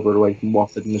Marco Silva away from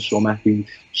Watford in the summer, who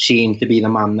seemed to be the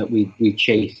man that we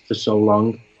chased for so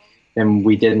long. And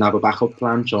we didn't have a backup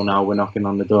plan, so now we're knocking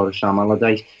on the door of Sam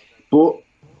Allardyce. But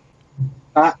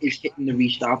that is hitting the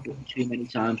restart button too many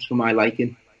times for my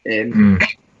liking.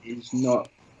 It's not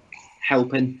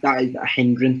helping. That is a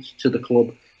hindrance to the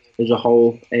club as a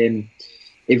whole.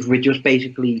 If we're just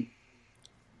basically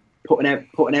putting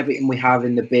everything we have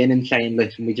in the bin and saying,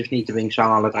 listen, we just need to bring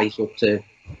Sam Allardyce up to,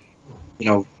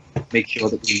 make sure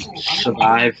that we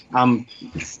survive.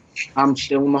 I'm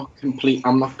still not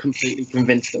completely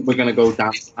convinced that we're going to go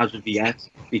down as of yet,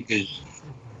 because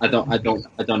I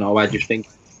don't know. I just think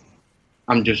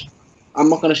I'm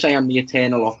not going to say I'm the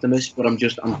eternal optimist, but I'm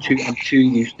too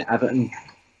used to Everton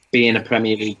being a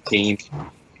Premier League team,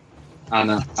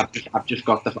 and I've just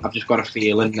got a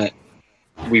feeling that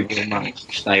we will manage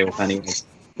to stay up anyway.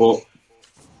 But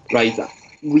right,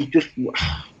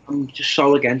 I'm just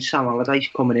so against Sam Allardyce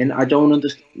coming in. I don't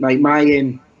understand. Like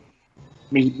my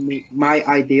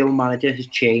ideal manager has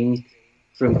changed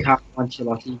from Carlo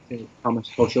Ancelotti to Thomas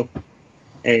Tuchel,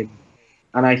 and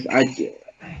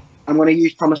I'm going to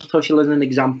use Thomas Tuchel as an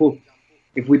example.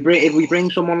 If we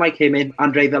bring someone like him in,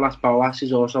 Andre Villas-Boas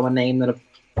is also a name that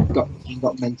got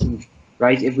mentioned,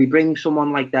 right? If we bring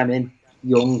someone like them in,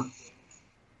 young,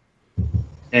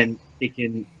 then they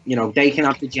can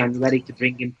have the January to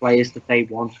bring in players that they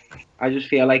want. I just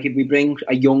feel like if we bring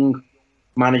a young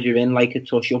manager in like a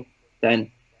Tuchel, then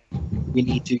we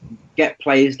need to get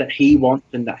players that he wants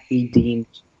and that he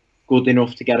deems good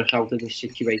enough to get us out of this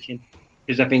situation.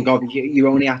 Because I think obviously you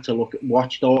only have to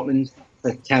watch Dortmund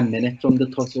for 10 minutes under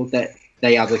Tuchel that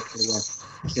they have a clear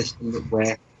system that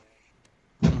works.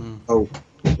 So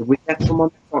if we get someone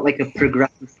that's got like a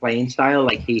progressive playing style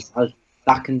like he has,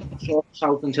 that can sort us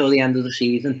out until the end of the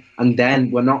season, and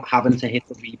then we're not having to hit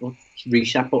the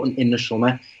reset button in the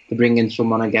summer to bring in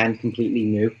someone again completely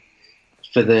new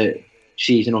for the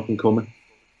season up and coming.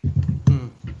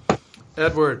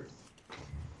 Edward,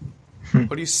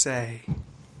 what do you say?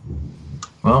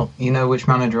 Well, you know which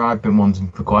manager I've been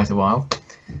wanting for quite a while.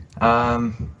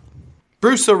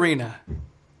 Bruce Arena.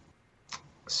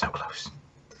 So close.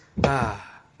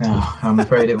 I'm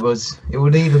afraid it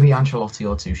would either be Ancelotti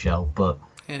or Tuchel, but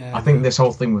yeah. I think this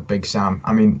whole thing with Big Sam,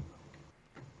 I mean,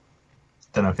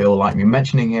 don't know if it'll like me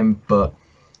mentioning him, but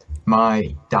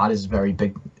my dad is very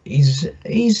big.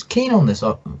 He's keen on this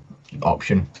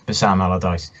option for Sam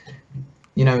Allardyce.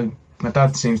 My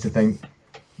dad seems to think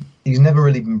he's never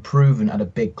really been proven at a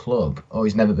big club, or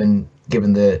he's never been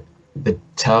given the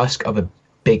task of a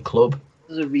big club.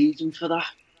 There's a reason for that.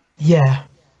 Yeah,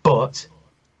 but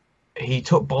he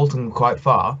took Bolton quite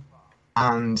far,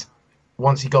 and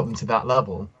once he got them to that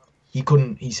level, he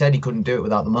said he couldn't do it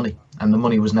without the money, and the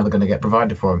money was never going to get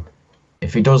provided for him.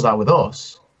 If he does that with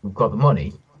us, we've got the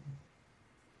money.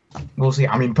 We'll see.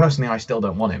 I mean, personally, I still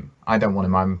don't want him. I don't want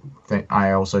him.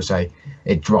 I also say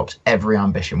it drops every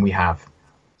ambition we have.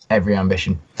 Every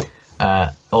ambition.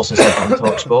 Also said on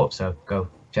Talk Sport, so go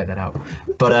check that out.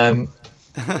 But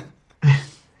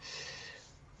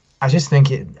I just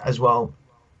think it as well.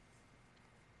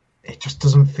 It just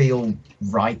doesn't feel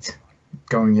right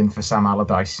going in for Sam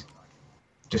Allardyce.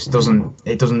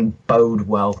 It doesn't bode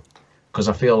well, because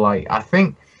I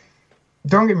think,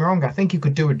 don't get me wrong, I think he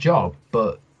could do a job,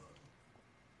 but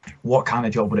what kind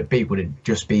of job would it be? Would it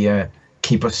just be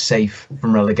keep us safe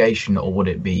from relegation, or would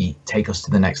it be take us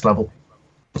to the next level?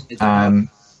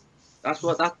 That's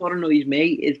what annoys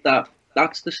me, is that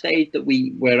that's the stage that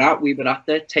we were at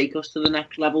there, take us to the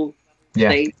next level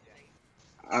stage.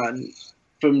 And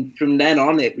from then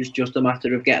on, it was just a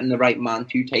matter of getting the right man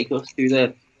to take us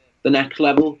to the next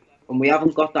level, and we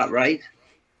haven't got that right.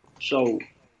 So,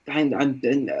 I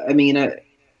mean,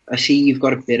 I see you've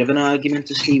got a bit of an argument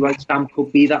to see why Sam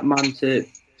could be that man to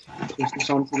push us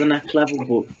on to the next level,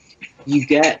 but you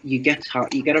get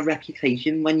a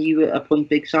reputation when you appoint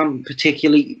Big Sam,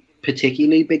 particularly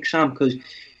Big Sam, because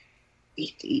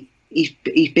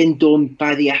he's been done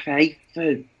by the FA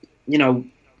for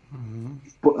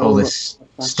All this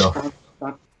stuff.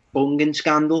 that Bungin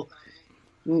scandal.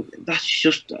 That's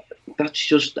just a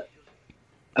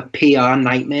PR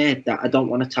nightmare that I don't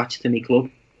want attached to my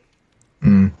club.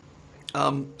 Mm.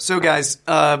 So guys,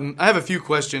 I have a few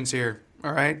questions here.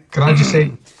 All right. Can I just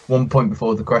say one point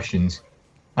before the questions?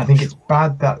 I think it's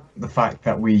bad that the fact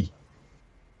that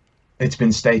it's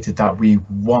been stated that we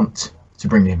want to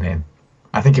bring him in.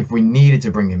 I think if we needed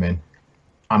to bring him in,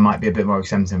 I might be a bit more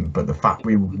accepting. But the fact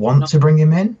we want to bring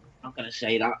him in, I'm not going to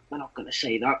say that. We're not going to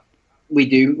say that. We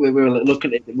do. We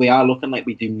are looking like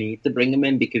we do need to bring him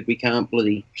in because we can't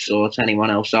bloody sort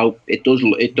anyone else out. It does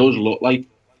look like,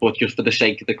 but just for the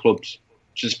sake of the clubs.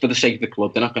 Just for the sake of the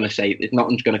club, they're not going to say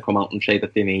nothing's going to come out and say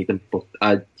that they need him. But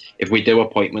if we do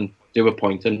appoint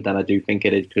him, then I do think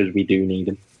it is because we do need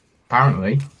him.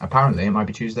 apparently it might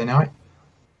be Tuesday night.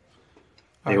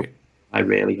 All right. I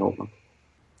really hope not.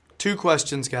 2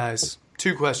 questions, guys.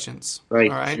 2 questions.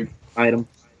 Right. All right. Item.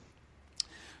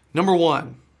 Number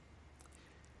 1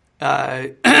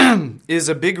 is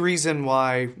a big reason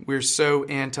why we're so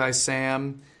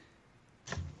anti-Sam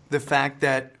the fact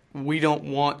that we don't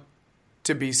want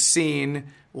to be seen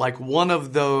like one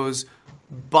of those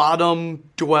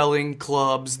bottom-dwelling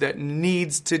clubs that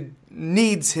needs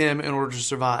him in order to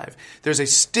survive. There's a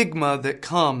stigma that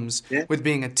comes with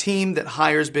being a team that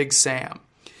hires Big Sam.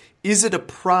 Is it a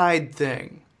pride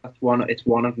thing? It's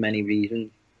one of many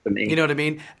reasons for me. You know what I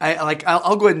mean?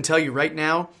 I'll go ahead and tell you right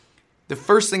now. The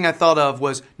first thing I thought of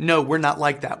was, no, we're not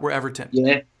like that. We're Everton.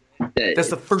 Yeah, That's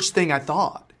the first thing I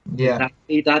thought. Yeah,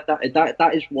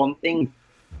 that is one thing,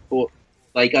 but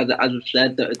like as I've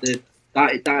said,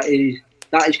 that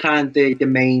is kind of the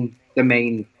main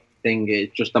thing.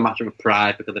 It's just a matter of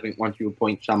pride because I think once you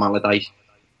appoint Sam Allardyce,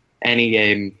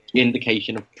 any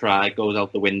indication of pride goes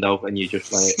out the window, and you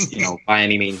just by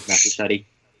any means necessary.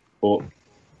 But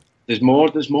there's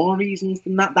more reasons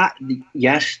than that. That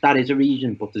yes, that is a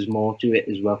reason, but there's more to it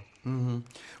as well. Mm-hmm.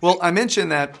 Well, I mention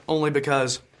that only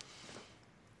because,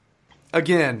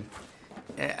 again,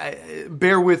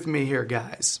 bear with me here,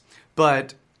 guys.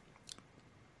 But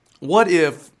what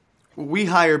if we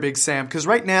hire Big Sam? Because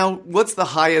right now, what's the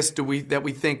highest that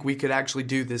we think we could actually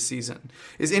do this season?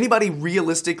 Is anybody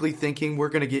realistically thinking we're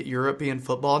going to get European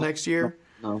football next year?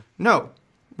 No.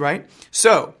 Right?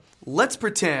 So let's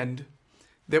pretend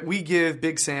that we give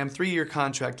Big Sam 3-year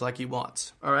contract like he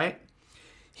wants. All right?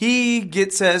 He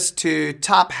gets us to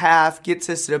top half, gets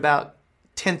us at about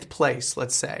 10th place,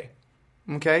 let's say.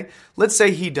 Okay? Let's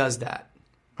say he does that.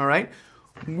 All right?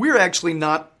 We're actually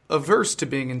not averse to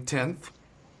being in 10th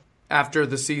after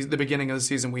the beginning of the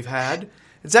season we've had.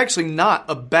 It's actually not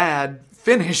a bad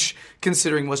finish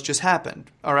considering what's just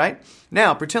happened. All right?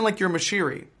 Now, pretend like you're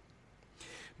Mashiri.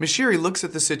 Mashiri looks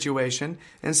at the situation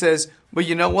and says, well,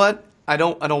 you know what? I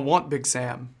don't want Big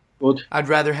Sam. Good. I'd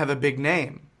rather have a big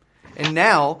name. And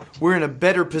now we're in a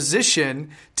better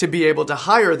position to be able to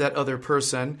hire that other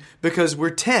person because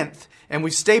we're 10th and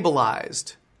we've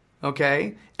stabilized.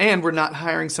 Okay? And we're not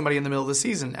hiring somebody in the middle of the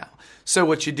season now. So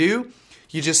what you do,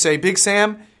 you just say, Big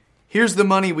Sam, here's the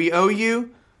money we owe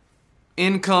you.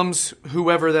 In comes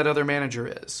whoever that other manager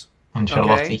is.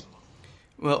 Ancelotti. Okay?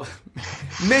 Well,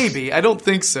 maybe. I don't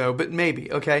think so, but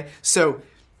maybe. Okay? So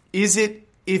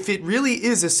if it really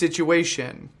is a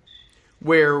situation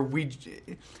where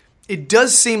it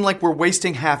does seem like we're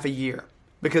wasting half a year,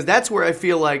 because that's where I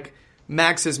feel like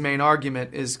Max's main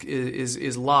argument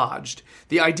is lodged.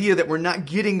 The idea that we're not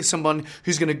getting someone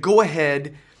who's going to go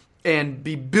ahead and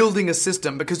be building a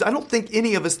system, because I don't think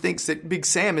any of us thinks that Big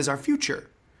Sam is our future.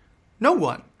 No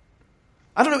one.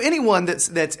 I don't know anyone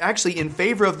that's actually in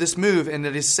favor of this move and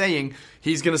that is saying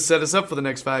he's going to set us up for the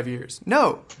next 5 years.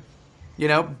 No.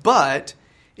 But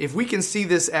if we can see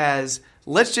this as,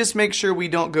 let's just make sure we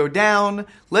don't go down,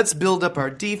 let's build up our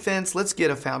defense, let's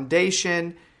get a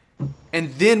foundation,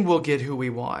 and then we'll get who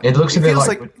we want. It looks a bit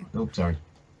like sorry.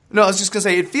 No, I was just going to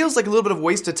say, it feels like a little bit of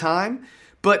waste of time,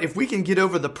 but if we can get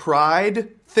over the pride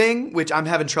thing, which I'm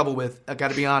having trouble with, I've got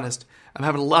to be honest, I'm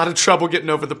having a lot of trouble getting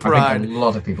over the pride. I think a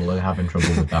lot of people are having trouble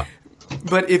with that.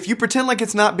 But if you pretend like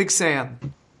it's not Big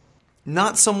Sam,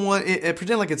 not someone,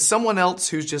 pretend like it's someone else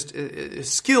who's just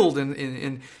skilled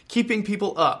in keeping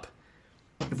people up.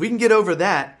 If we can get over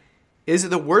that, is it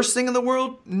the worst thing in the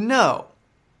world? No,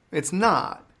 it's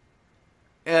not.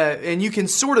 And you can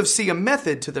sort of see a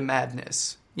method to the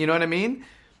madness. You know what I mean?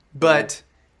 But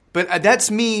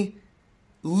that's me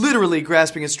literally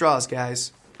grasping at straws,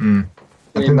 guys.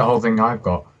 I think the whole thing I've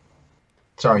got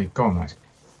Sorry, go on, Max.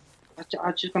 I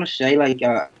was just gonna say, like,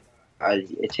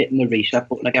 it's hitting the reset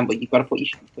button again, but you've got to put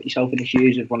yourself in the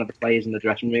shoes of one of the players in the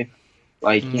dressing room.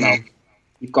 Like, you know,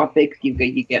 you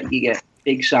get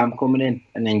Big Sam coming in,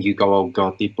 and then you go, oh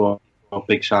God, they brought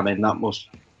Big Sam in.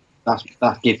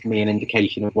 That gives me an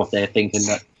indication of what they're thinking,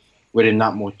 that we're in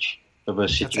that much of a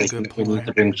situation that we need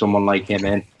to bring someone like him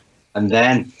in. And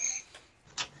then,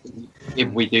 if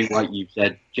we do, like you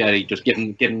said, Jerry, just give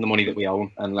him the money that we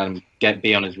own and let him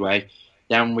be on his way.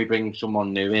 Then we bring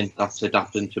someone new in that's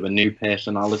adapting to a new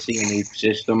personality, a new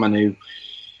system, and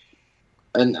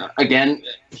again,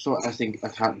 so I think, I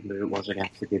can't remember who it was again,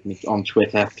 forgive me, on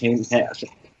Twitter, if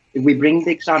we bring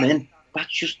Big Sam in,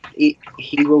 that's just, he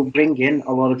will bring in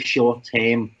a lot of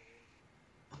short-term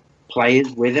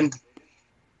players with him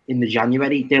in the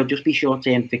January. They'll just be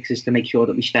short-term fixes to make sure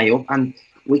that we stay up, and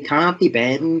we can't be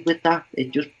burdened with that.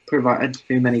 It just provides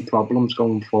too many problems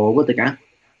going forward again.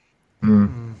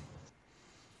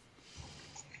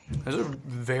 Those are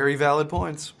very valid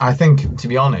points. I think, to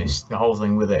be honest, the whole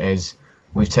thing with it is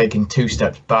we've taken 2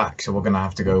 steps back, so we're going to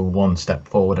have to go 1 step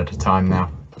forward at a time now,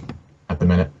 at the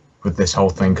minute, with this whole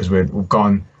thing, because we've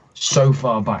gone so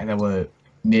far back that we're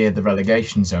near the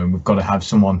relegation zone. We've got to have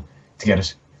someone to get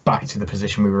us back to the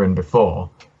position we were in before,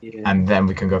 and then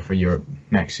we can go for Europe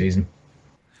next season.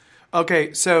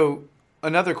 Okay, so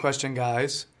another question,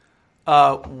 guys.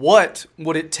 What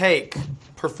would it take,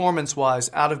 performance-wise,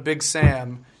 out of Big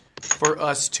Sam for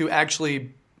us to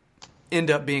actually end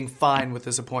up being fine with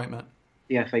this appointment?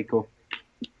 The FA Cup.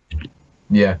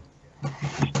 Yeah.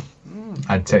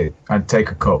 I'd take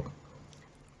a cup.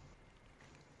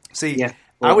 See, Yeah,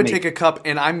 I would take a cup,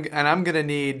 and I'm gonna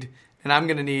need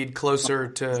closer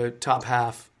to top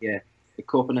half. Yeah, the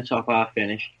cup and the top half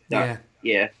finish. Yeah.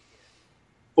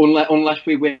 Unless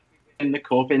we win the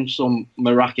cup in some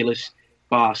miraculous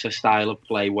Barca style of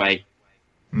play way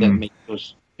that makes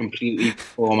us completely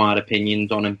form our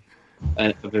opinions on him,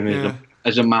 of him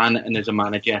as a man and as a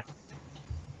manager.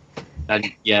 And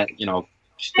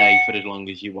stay for as long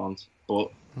as you want.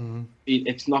 But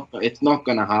it's not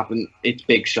going to happen. It's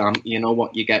Big Sam. You know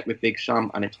what you get with Big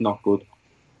Sam, and it's not good.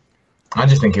 I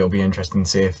just think it'll be interesting to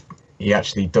see if he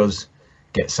actually does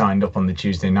get signed up on the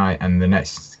Tuesday night, and the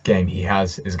next game he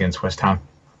has is against West Ham.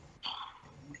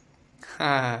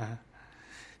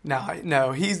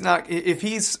 No, he's not. If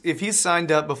he's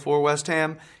signed up before West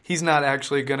Ham, he's not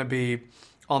actually going to be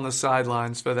on the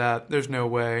sidelines for that. There's no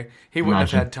way. He wouldn't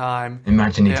have had time.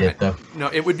 Imagine he did, though. No,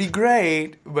 it would be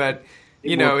great, but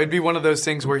it'd be one of those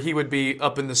things where he would be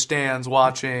up in the stands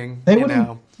watching. They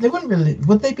wouldn't really.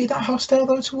 Would they be that hostile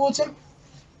though towards him?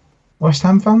 West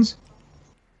Ham fans?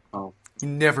 Oh, you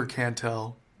never can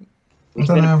tell. I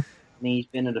don't know. He's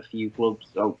been at a few clubs,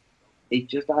 so it's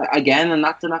just again, and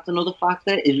that's another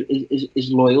factor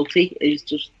is loyalty. Is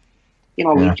just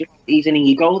he's an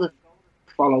ego that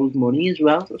follows money as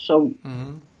well. So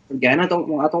again, I don't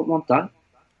want that.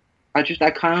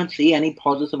 I can't see any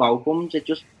positive outcomes. It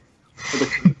just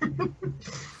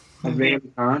I really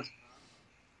can't.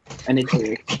 And I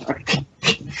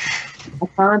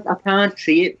can't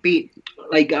see it be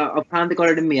like I've kind of got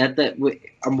it in my head that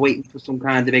I'm waiting for some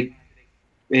kind of big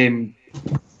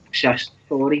success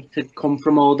story to come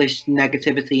from all this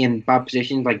negativity and bad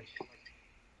positions. Like,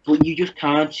 but you just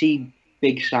can't see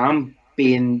Big Sam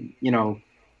being,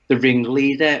 the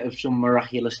ringleader of some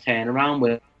miraculous turnaround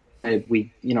where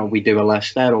we do a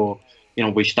Leicester or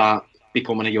we start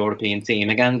becoming a European team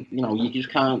again. You just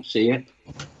can't see it,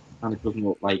 and it doesn't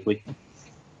look likely.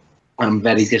 I'm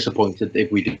very disappointed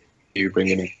if we do bring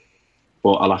him in,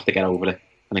 but I'll have to get over it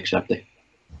and accept it.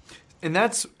 And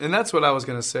that's what I was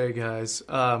going to say, guys.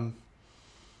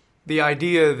 The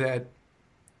idea that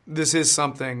this is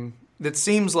something that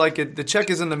seems like the check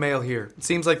is in the mail here. It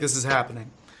seems like this is happening.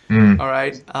 All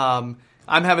right. I'm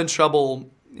having trouble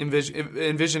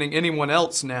envisioning anyone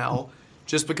else now,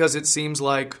 just because it seems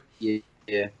like it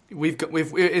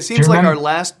seems like our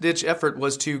last ditch effort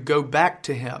was to go back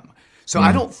to him. So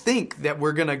I don't think that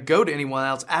we're going to go to anyone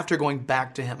else after going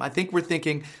back to him. I think we're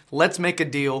thinking, let's make a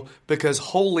deal, because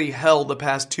holy hell, the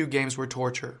past 2 games were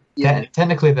torture. Yeah,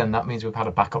 technically then that means we've had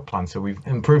a backup plan, so we've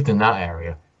improved in that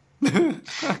area.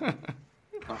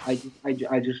 I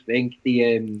just think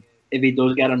if he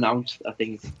does get announced, I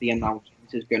think the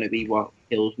announcement is going to be what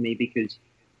kills me, because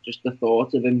just the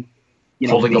thought of him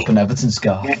holding up an Everton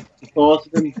scarf. Yeah, the thought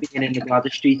of him being in the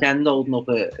Gladys Street end holding up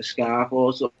a scarf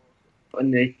or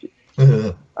something.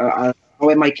 I know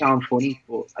it might sound funny,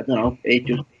 but I don't know.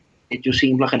 It just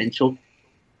seems like an insult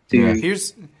to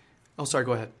sorry,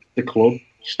 go ahead. The club,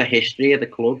 just the history of the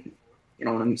club.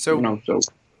 So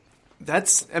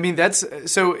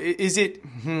is it?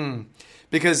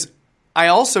 Because I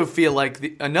also feel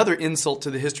like another insult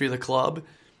to the history of the club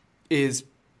is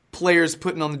players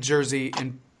putting on the jersey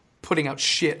and putting out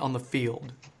shit on the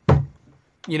field.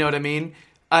 You know what I mean?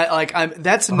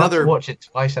 That's another. I'll have to watch it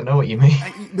twice. I know what you mean.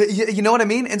 But you know what I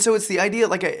mean? And so it's the idea,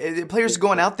 players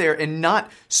going out there and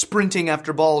not sprinting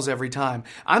after balls every time.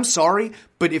 I'm sorry,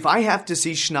 but if I have to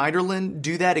see Schneiderlin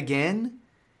do that again,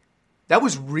 that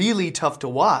was really tough to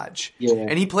watch. Yeah.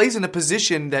 And he plays in a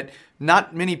position that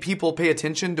not many people pay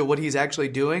attention to what he's actually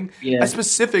doing. Yeah. I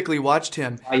specifically watched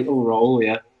him. Vital role,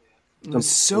 yeah. It was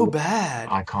so bad.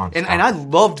 I can't And stand I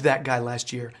loved that guy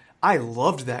last year. I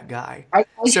loved that guy. I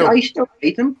So- still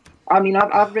hate him. I mean,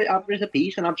 I've written a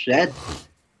piece and I've said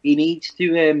he needs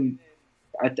to.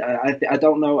 I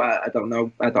don't know. I don't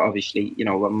obviously,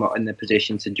 I'm not in the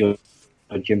position to judge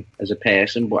him as a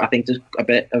person, but I think there's a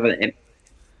bit of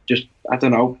I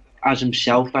don't know, as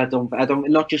himself. I don't.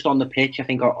 Not just on the pitch. I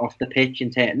think off the pitch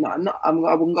and I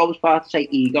wouldn't go as far to say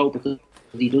ego because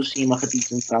he does seem like a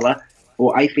decent fella. But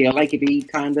I feel like if he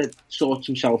kind of sorts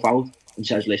himself out and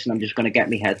says, listen, I'm just going to get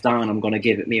my head down, I'm going to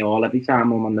give it me all every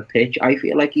time I'm on the pitch, I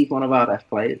feel like he's one of our best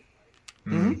players.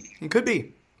 Mm-hmm. He could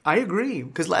be. I agree,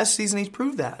 because last season he's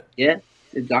proved that. Yeah,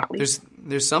 exactly.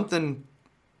 There's something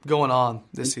going on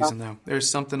this season, though. There's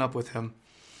something up with him.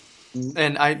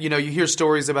 And you hear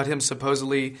stories about him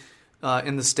supposedly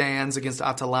in the stands against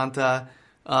Atalanta.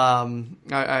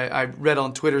 I read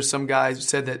on Twitter some guy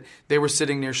said that they were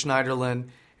sitting near Schneiderlin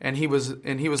and he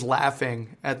was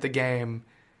laughing at the game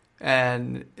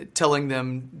and telling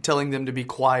them to be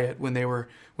quiet when they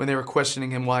were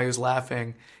questioning him why he was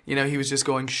laughing. He was just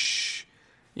going shh.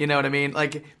 You know what I mean?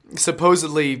 Like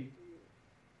supposedly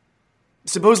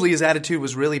his attitude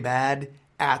was really bad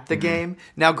at the game.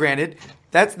 Now, granted,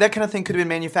 that kind of thing could have been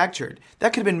manufactured.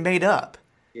 That could have been made up.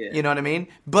 Yeah. You know what I mean?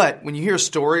 But when you hear a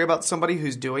story about somebody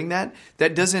who's doing that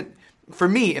doesn't. For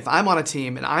me, if I'm on a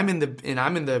team and I'm in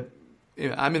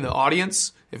the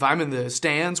audience, if I'm in the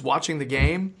stands watching the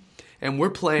game, and we're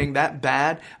playing that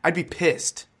bad, I'd be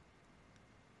pissed.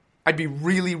 I'd be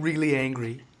really, really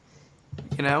angry.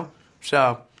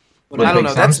 So Well, I don't Big know.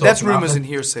 Sam That's sorts him out, rumors then. and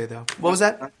hearsay, though. What was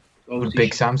that? Would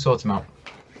Big Sam sort him out?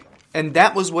 And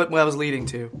that was what I was leading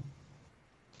to.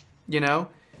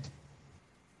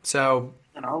 So.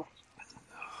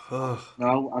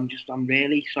 No, I'm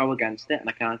really so against it, and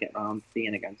I can't get around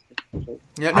being against it. So.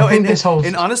 Yeah, I no, think this whole-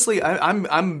 and honestly,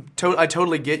 I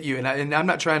totally get you, and I'm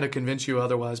not trying to convince you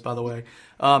otherwise. By the way,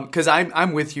 because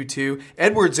I'm with you too.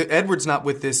 Edward's not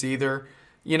with this either.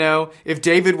 If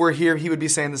David were here, he would be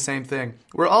saying the same thing.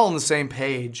 We're all on the same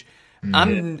page.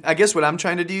 I guess what I'm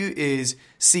trying to do is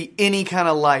see any kind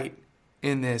of light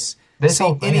in this. This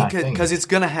whole thing, I think. Because it's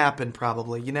gonna happen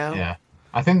probably. Yeah,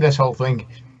 I think this whole thing,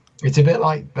 it's a bit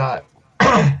like that.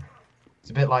 It's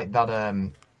a bit like that.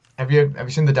 Have you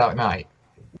seen The Dark Knight?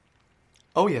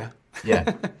 Oh yeah.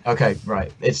 Yeah. Okay.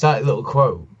 Right. It's that little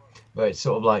quote, where it's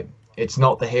sort of like, it's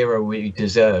not the hero we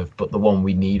deserve, but the one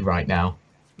we need right now.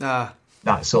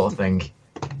 That sort of thing.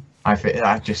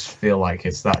 I just feel like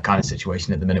it's that kind of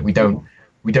situation at the minute. We don't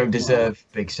deserve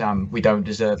Big Sam. We don't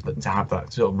deserve to have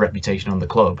that sort of reputation on the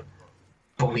club,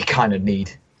 but we kind of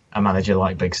need a manager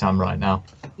like Big Sam right now.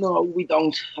 No, we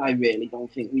don't. I really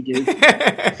don't think we do.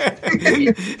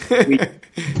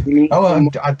 we need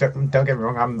Don't get me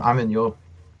wrong. I'm in your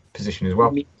position as well.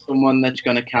 we need someone that's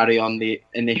going to carry on the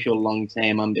initial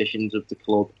long-term ambitions of the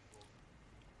club.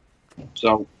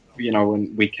 So,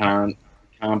 and we can't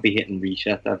be hitting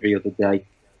reset every other day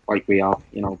like we are.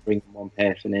 Bringing one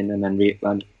person in and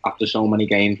then after so many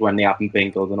games when they haven't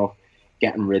been good enough,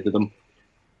 getting rid of them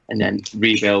and then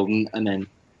rebuilding, and then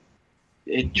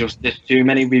there's too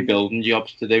many rebuilding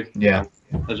jobs to do. Yeah.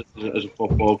 As a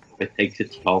football club, it takes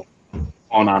its toll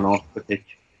on and off the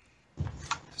pitch.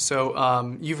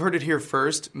 So you've heard it here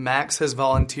first. Max has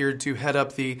volunteered to head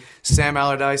up the Sam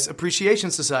Allardyce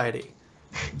Appreciation Society.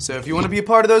 So if you want to be a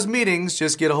part of those meetings,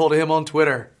 just get a hold of him on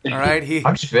Twitter. All right?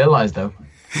 I've just realised, though,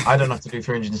 I don't have to do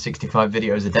 365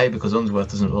 videos a day because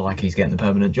Unsworth doesn't look like he's getting the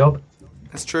permanent job.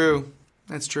 That's true.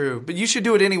 That's true. But you should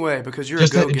do it anyway because you're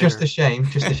Just a go-getter. just a shame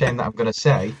that I'm going to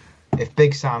say, if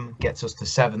Big Sam gets us to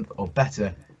 7th or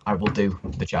better, I will do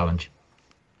the challenge.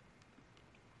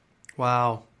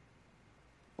 Wow.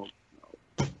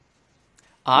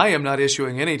 I am not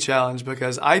issuing any challenge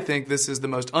because I think this is the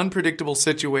most unpredictable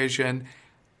situation.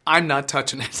 I'm not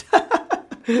touching it.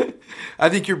 I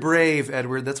think you're brave,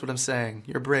 Edward. That's what I'm saying.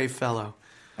 You're a brave fellow.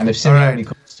 And if Simeone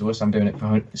comes to us, I'm doing it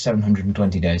for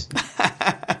 720 days.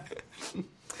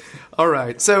 All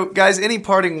right. So, guys, any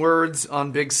parting words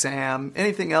on Big Sam?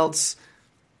 Anything else?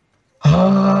 You.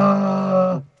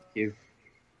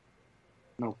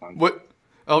 No thanks.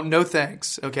 Oh, no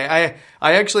thanks. Okay,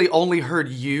 I actually only heard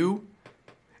you,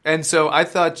 and so I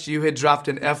thought you had dropped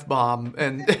an F-bomb.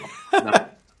 And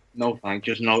No, thank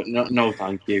you. No,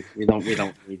 thank you. We don't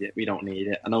need it. We don't need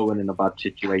it. I know we're in a bad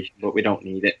situation, but we don't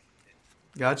need it.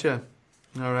 Gotcha.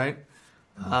 All right.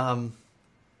 I'm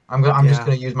Yeah. just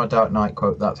going to use my Dark Knight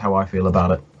quote. That's how I feel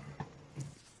about it.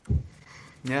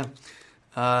 Yeah.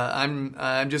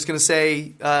 I'm just gonna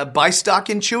say buy stock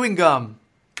in chewing gum.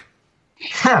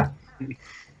 Ha!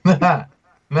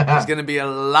 There's gonna be a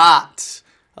lot.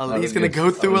 He's gonna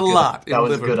go through a lot. That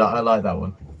was good. I like that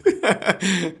one.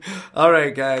 All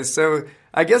right, guys. So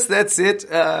I guess that's it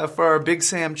for our Big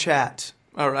Sam chat.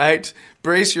 All right.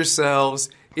 Brace yourselves.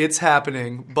 It's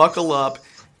happening. Buckle up.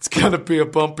 It's gonna be a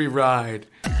bumpy ride.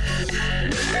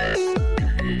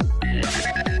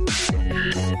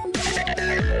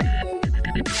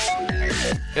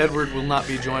 Edward will not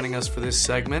be joining us for this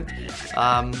segment.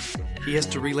 He has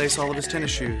to relace all of his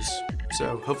tennis shoes.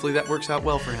 So hopefully that works out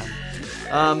well for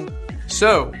him.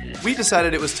 So we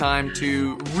decided it was time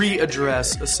to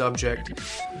readdress a subject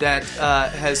that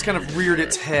has kind of reared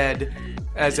its head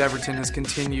as Everton has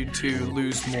continued to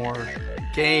lose more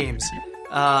games.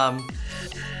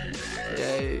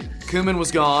 Koeman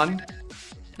was gone,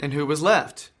 and who was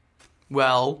left?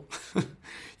 Well,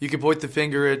 you could point the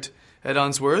finger at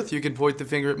Unsworth, you could point the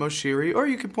finger at Moshiri, or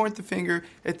you could point the finger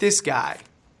at this guy.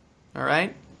 All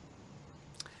right?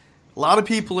 A lot of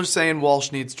people are saying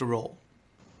Walsh needs to roll.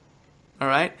 All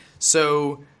right?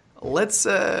 So let's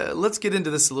get into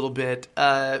this a little bit.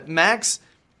 Max,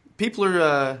 people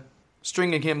are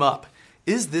stringing him up.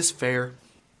 Is this fair?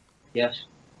 Yes,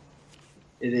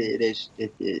 it is.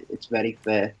 It's very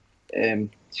fair.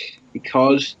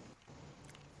 Because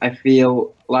I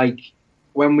feel like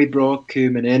when we brought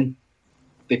Koeman in,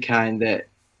 the kind of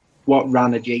what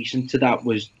ran adjacent to that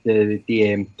was the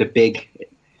big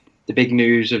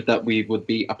news of that we would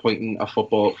be appointing a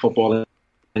footballing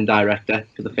director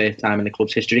for the first time in the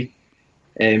club's history.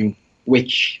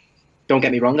 Which, don't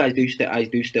get me wrong, I do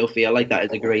still feel like that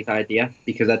is a great idea,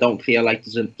 because I don't feel like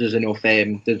there's enough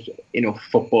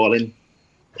footballing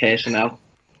personnel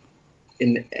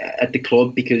at the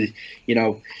club, because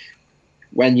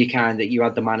when you had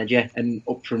the manager, and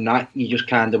up from that you just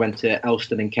kind of went to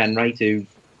Elston and Kenwright, who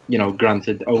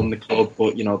granted own the club,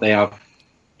 but they have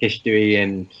history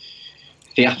and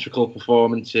theatrical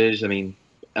performances. I mean,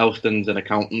 Elston's an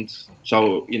accountant,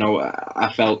 so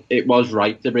I felt it was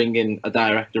right to bring in a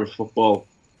director of football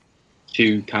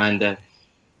to kind of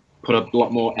put a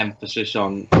lot more emphasis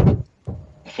on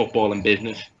football and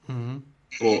business. Mm-hmm.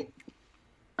 But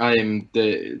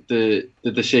the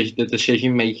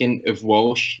decision making of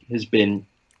Walsh has been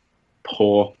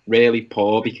poor, really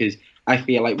poor, because I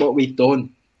feel like what we've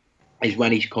done is,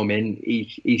 when he's come in,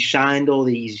 he's signed all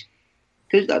these.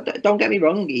 Because don't get me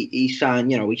wrong, he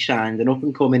signed an up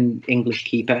and coming English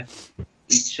keeper.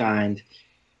 He signed,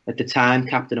 at the time,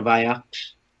 captain of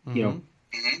Ajax.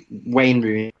 Mm-hmm. Wayne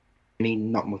Rooney.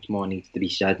 Not much more needs to be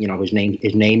said. His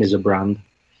name is a brand.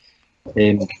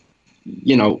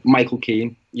 Michael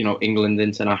Keane, England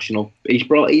international. He's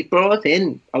brought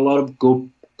in a lot of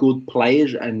good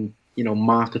players and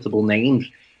marketable names.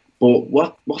 But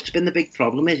what's been the big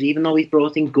problem is, even though he's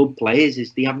brought in good players,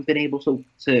 is they haven't been able to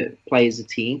play as a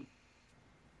team.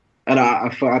 And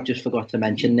I've just forgot to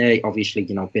mention there, obviously,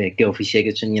 Gylfi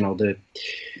Sigurdsson,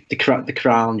 the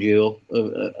crown jewel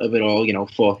of it all,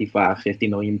 45-50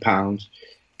 million pounds,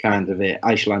 kind of an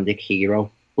Icelandic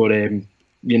hero. But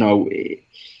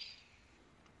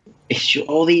it's just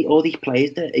all these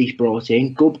players that he's brought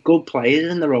in, good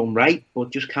players in their own right, but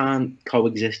just can't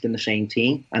coexist in the same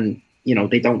team, and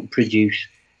they don't produce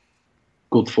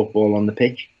good football on the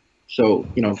pitch. So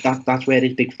that's where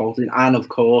his big fault is. And of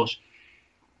course,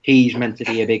 he's meant to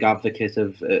be a big advocate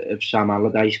of Sam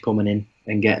Allardyce coming in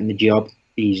and getting the job.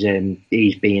 He's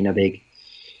being a big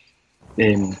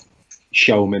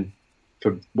showman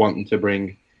for wanting to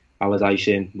bring Allardyce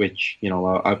in, which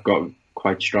I've got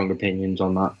quite strong opinions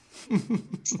on that.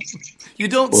 You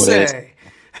don't say.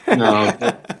 No.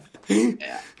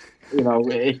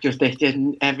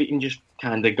 Everything just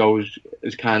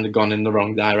has gone in the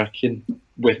wrong direction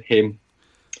with him.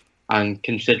 And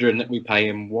considering that we pay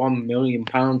him £1 million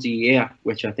a year,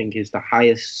 which I think is the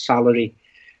highest salary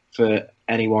for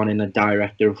anyone in a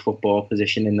director of football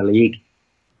position in the league,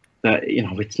 that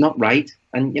it's not right.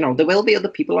 And there will be other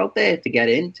people out there to get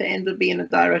in to end up being a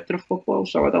director of football.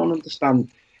 So I don't understand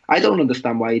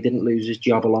why he didn't lose his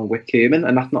job along with Koeman.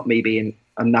 And that's not me being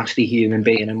a nasty human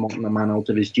being and wanting a man out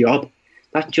of his job.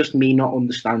 That's just me not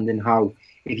understanding how,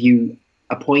 if you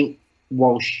appoint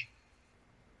Walsh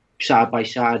side by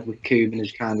side with Koeman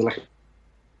as kind of like,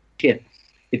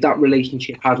 if that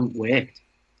relationship hasn't worked,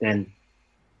 then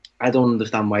I don't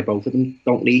understand why both of them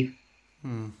don't leave.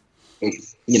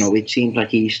 It seems like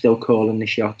he's still calling the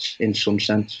shots in some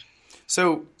sense.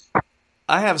 So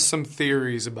I have some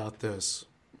theories about this,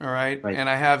 all right? And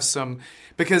I have some,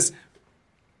 because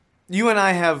you and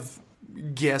I have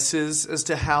guesses as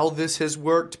to how this has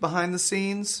worked behind the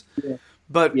scenes,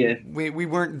 but we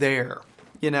weren't there,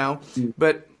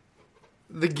 But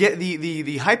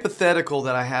the hypothetical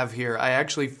that I have here, I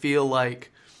actually feel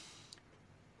like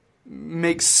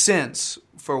makes sense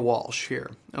for Walsh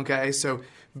here, okay? So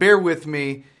bear with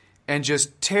me and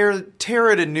just tear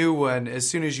it a new one as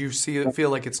soon as you feel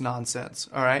like it's nonsense,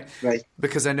 all right? Right.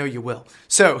 Because I know you will.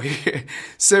 So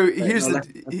here's let's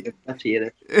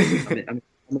hear it. I'm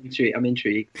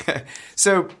intrigued.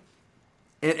 So,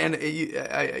 and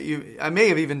I may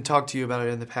have even talked to you about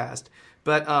it in the past,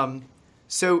 but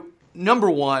so number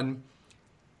one,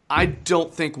 I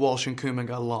don't think Walsh and Koeman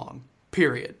got along.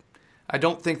 Period. I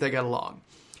don't think they got along.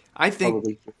 I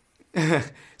think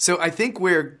so. I think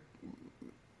where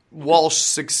Walsh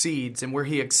succeeds and where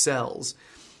he excels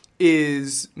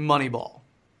is Moneyball.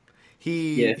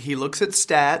 He looks at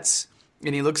stats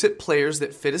and he looks at players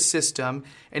that fit a system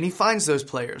and he finds those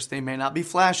players. They may not be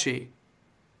flashy.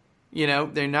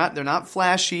 They're not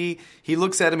flashy. He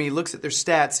looks at them, he looks at their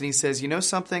stats and he says,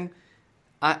 something?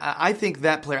 I think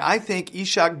that player, I think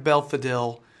Ishak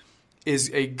Belfodil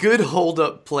is a good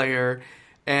hold-up player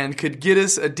and could get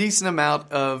us a decent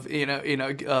amount of header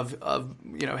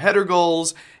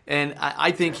goals, and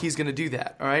I think he's going to do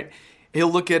that. All right,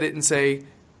 he'll look at it and say,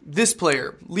 this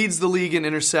player leads the league in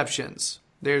interceptions.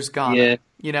 There's Ghana.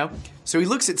 So he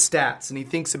looks at stats and he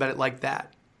thinks about it like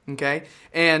that. Okay,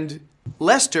 and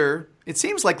Leicester, it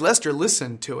seems like Leicester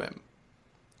listened to him.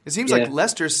 It seems like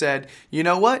Leicester said, you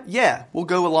know what? Yeah, we'll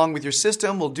go along with your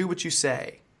system. We'll do what you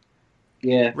say.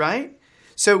 Yeah. Right?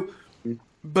 So,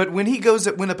 but when he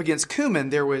went up against Koeman,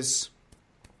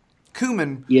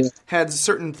 Koeman had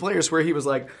certain players where he was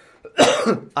like,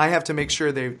 I have to make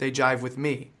sure they jive with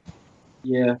me.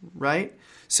 Yeah. Right?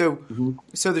 So,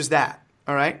 so there's that.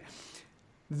 All right?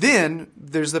 Then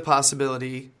there's the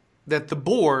possibility that the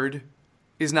board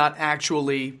is not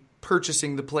actually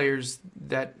purchasing the players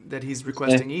that he's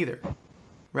requesting either.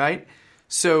 Right?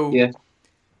 So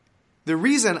the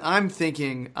reason I'm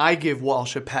thinking I give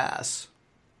Walsh a pass,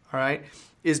 all right,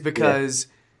 is because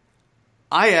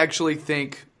I actually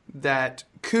think that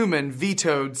Koeman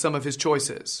vetoed some of his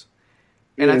choices.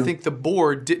 And I think the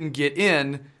board didn't get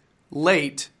in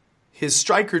late his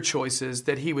striker choices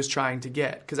that he was trying to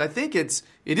get. Because I think it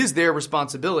is their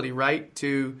responsibility, right,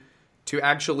 to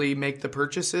actually make the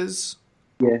purchases.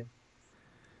 Yeah.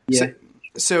 Yeah.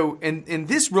 So and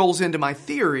this rolls into my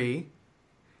theory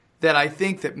that I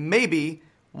think that maybe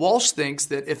Walsh thinks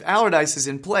that if Allardyce is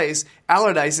in place,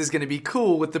 Allardyce is going to be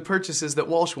cool with the purchases that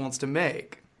Walsh wants to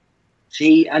make.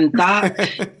 See, and that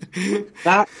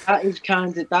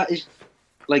is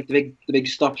like the big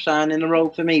stop sign in the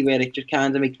road for me, where it just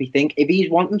kind of makes me think, if he's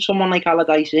wanting someone like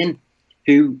Allardyce in,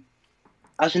 who,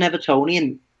 as an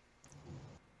Evertonian,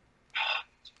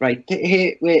 right,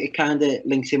 here where it kind of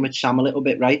links in with Sam a little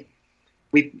bit, right?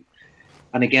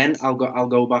 And again, I'll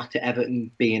go back to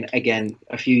Everton being, again,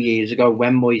 a few years ago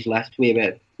when Moyes left. We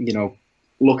were,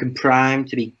 looking prime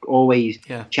to be always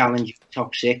challenging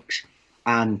top six.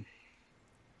 And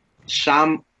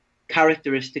Sam,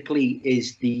 characteristically,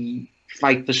 is the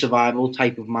fight for survival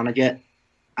type of manager.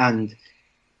 And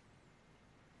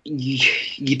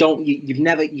you've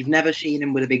never seen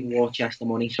him with a big war chest of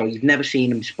money. So you've never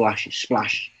seen him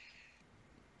splash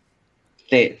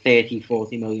 30,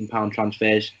 40 million pound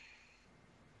transfers,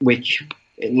 which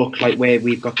it looks like where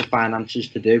we've got the finances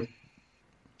to do.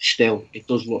 Still, it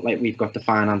does look like we've got the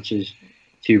finances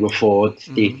to afford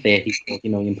the 30, 40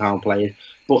 million pound players.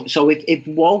 But so if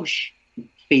Walsh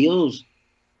feels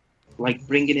like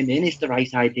bringing him in is the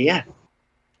right idea,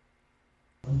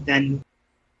 then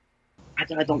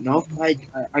I don't know.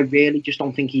 I really just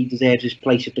don't think he deserves his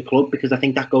place at the club, because I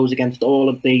think that goes against all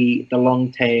of the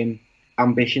long-term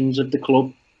ambitions of the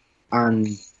club and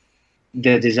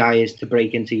the desires to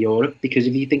break into Europe. Because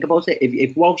if you think about it,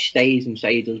 if Walsh stays and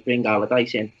say he does bring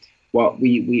Allardyce in, what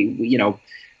we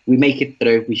make it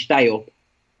through, we stay up,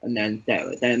 and then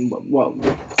what we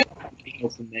go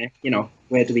from there?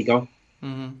 Where do we go?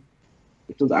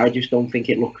 I just don't think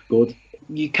it looks good.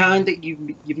 You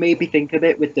made me think of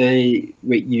it with your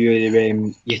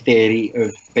theory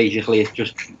of basically it's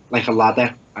just like a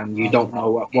ladder, and you don't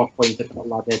know at what point of the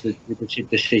ladder the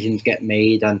decisions get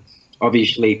made, and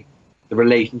obviously the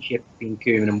relationship between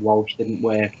Koeman and Walsh didn't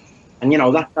work, and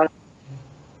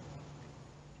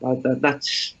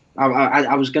that's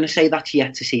I was going to say that's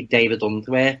yet to see David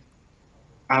Unsworth.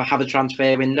 I'll have a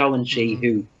transfer window and see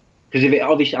who. Because if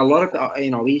obviously a lot of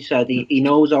he said he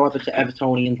knows how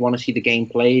Evertonians want to see the game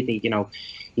played.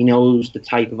 He knows the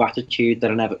type of attitude that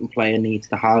an Everton player needs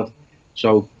to have.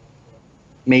 So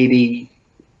maybe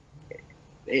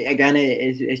again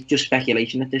it's just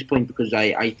speculation at this point, because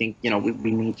I think we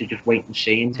need to just wait and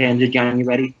see in terms of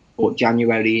January. But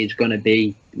January is going to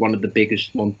be one of the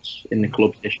biggest months in the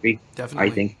club's history. Definitely,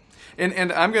 I think.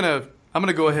 And I'm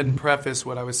gonna go ahead and preface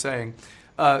what I was saying.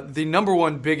 The number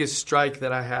one biggest strike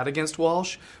that I had against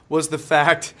Walsh was the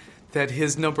fact that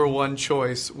his number one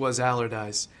choice was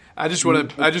Allardyce. I just want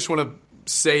to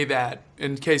say that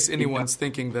in case anyone's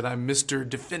thinking that I'm Mr.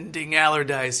 Defending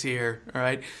Allardyce here. All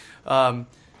right,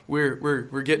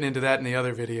 we're getting into that in the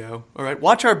other video. All right,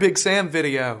 watch our Big Sam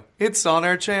video. It's on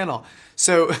our channel.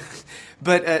 So,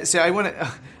 but I want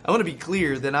to be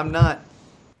clear that I'm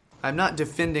not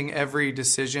defending every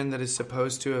decision that is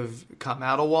supposed to have come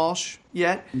out of Walsh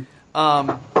yet.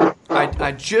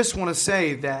 I just want to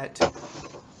say that,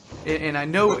 and I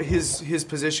know his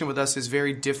position with us is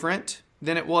very different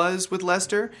than it was with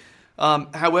Leicester.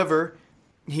 However,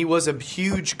 he was a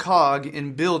huge cog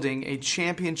in building a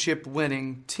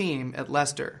championship-winning team at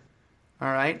Leicester.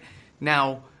 All right?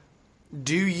 Now,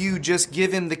 do you just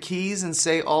give him the keys and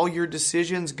say all your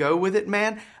decisions go with it,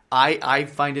 man? I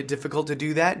find it difficult to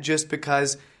do that just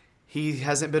because he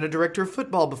hasn't been a director of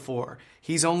football before.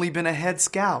 He's only been a head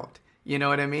scout. You know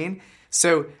what I mean?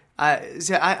 So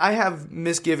I have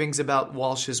misgivings about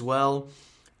Walsh as well.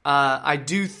 I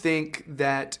do think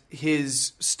that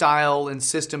his style and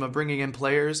system of bringing in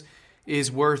players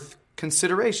is worth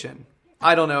consideration.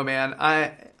 I don't know, man.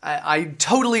 I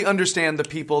totally understand the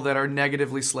people that are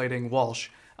negatively slating Walsh.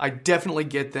 I definitely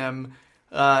get them.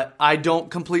 I don't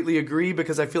completely agree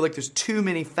because I feel like there's too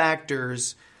many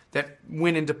factors that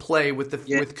went into play with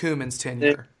with Koeman's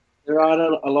tenure. There are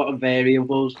a lot of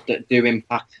variables that do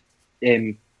impact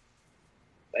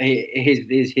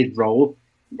his role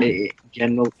in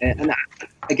general. And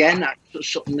again,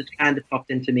 something that's kind of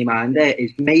popped into my mind there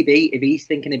is maybe if he's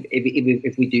thinking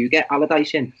if we do get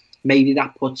Allardyce in, maybe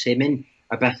that puts him in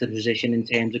a better position in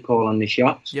terms of calling the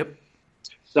shots. Yep.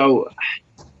 So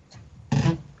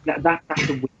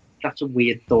that's a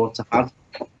weird thought to have.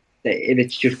 If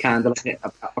it's just kind of like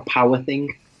a power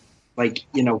thing,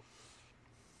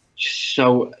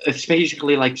 so it's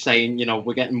basically like saying,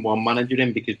 we're getting one manager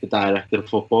in because the director of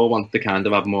football wants to kind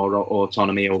of have more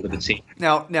autonomy over the team.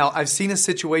 Now I've seen a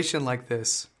situation like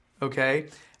this, okay?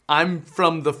 I'm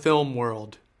from the film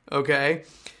world, okay?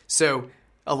 So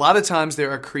a lot of times there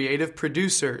are creative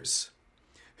producers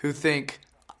who think,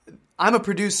 I'm a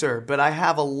producer, but I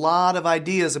have a lot of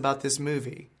ideas about this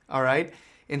movie, all right?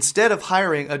 Instead of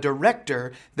hiring a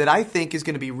director that I think is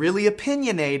going to be really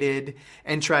opinionated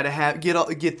and try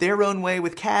to get their own way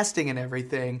with casting and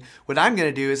everything, what I'm going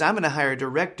to do is I'm going to hire a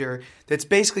director that's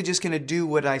basically just going to do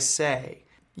what I say.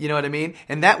 You know what I mean?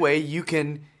 And that way you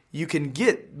can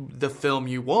get the film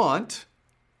you want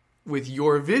with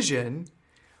your vision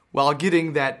while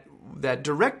getting that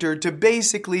director to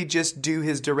basically just do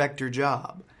his director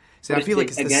job. So I feel like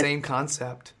it's the same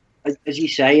concept. As you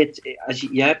say, it's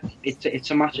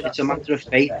a matter of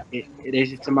faith. It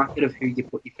is. It's a matter of who you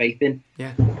put your faith in.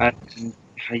 Yeah.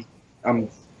 I'm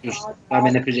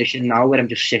in a position now where I'm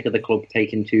just sick of the club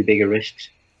taking too big a risks.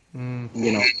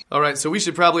 All right, so we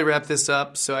should probably wrap this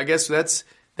up. So I guess that's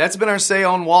been our say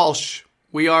on Walsh.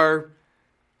 We are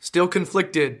still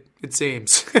conflicted, it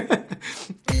seems.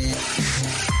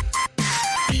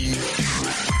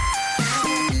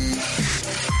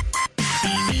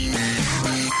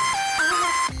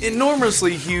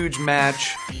 Enormously huge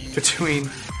match between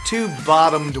two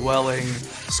bottom-dwelling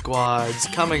squads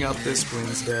coming up this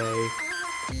Wednesday.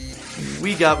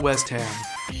 We got West Ham.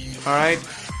 All right?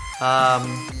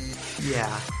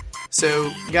 Yeah.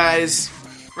 So, guys,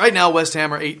 right now West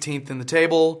Ham are 18th in the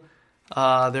table.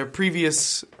 Their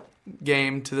previous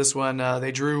game to this one,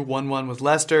 they drew 1-1 with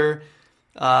Leicester.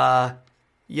 Yeah.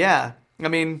 I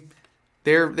mean,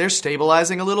 they're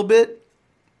stabilizing a little bit.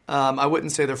 I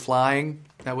wouldn't say they're flying.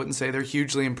 I wouldn't say they're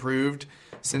hugely improved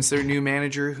since their new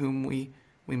manager, whom we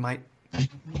might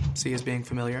see as being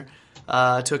familiar,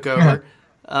 took over.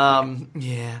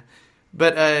 Yeah.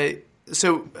 But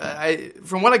so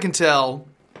from what I can tell,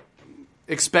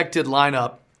 expected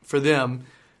lineup for them,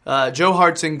 Joe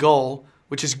Hart's in goal,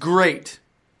 which is great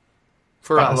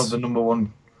for us. I love the number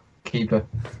one keeper.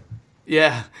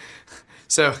 Yeah.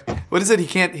 So what is it? He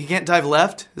can't dive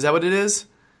left? Is that what it is?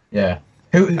 Yeah.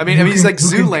 He's like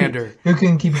Zoolander. Who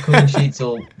can keep a clean sheet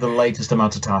till the latest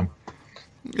amount of time?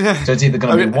 So it's either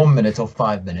going to be 1 minute or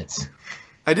 5 minutes.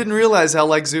 I didn't realize how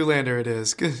like Zoolander it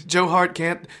is. Joe Hart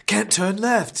can't turn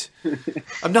left.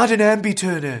 I'm not an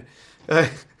ambi-turner.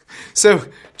 So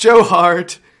Joe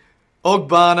Hart,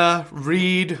 Ogbonna,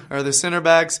 Reed are the center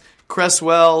backs.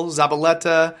 Cresswell,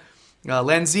 Zabaleta,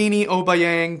 Lanzini,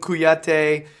 Obayang,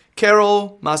 Kuyate,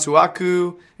 Carroll,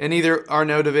 Masuaku, and either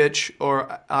Arnautovic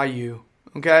or Ayu.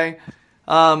 Okay?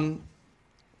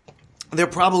 It'll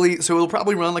probably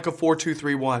run like a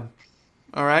 4-2-3-1.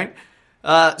 All right?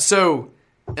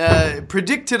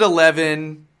 Predicted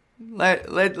 11.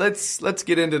 Let's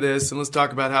get into this and let's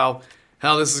talk about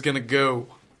how this is going to go.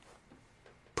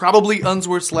 Probably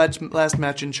Unsworth's last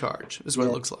match in charge is what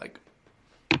it looks like.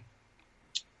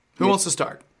 Who wants to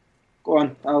start? Go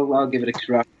on, I'll give it a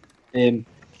crack. Because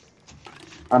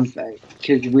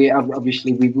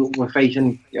we're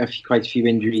facing quite a few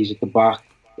injuries at the back.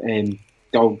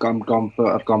 I've gone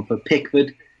for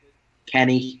Pickford,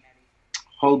 Kenny,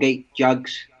 Holgate,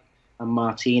 Jags, and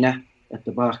Martina at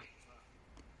the back.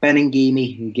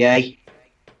 Benengimi and Gay,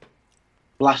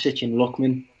 Vlasic and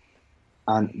Lookman,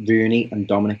 and Rooney and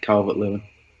Dominic Calvert-Lewin.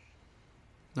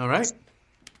 All right.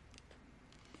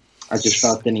 I just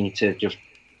felt the need to just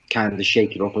kind of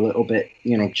shake it up a little bit,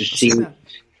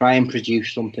 try and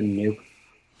produce something new.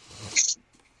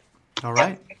 All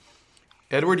right.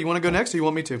 Edward, you want to go next or you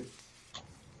want me to?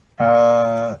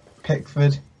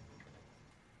 Pickford,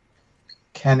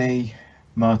 Kenny,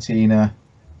 Martina,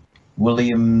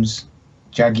 Williams,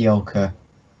 Jagielka,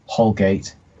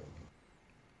 Holgate.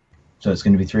 So it's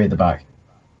going to be 3 at the back.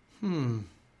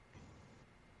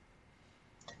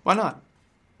 Why not?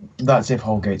 That's if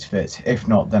Holgate's fit. If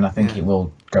not, then I think it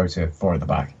will go to 4 at the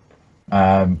back.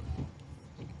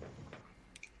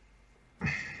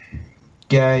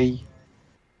 Gay,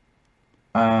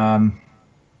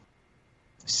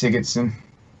 Sigurdsson.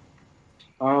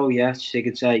 Oh yeah,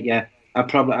 Sigurdsson. Yeah,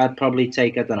 I'd probably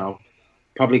take. I don't know.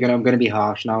 I'm going to be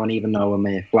harsh now, and even though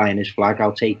I'm flying his flag,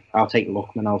 I'll take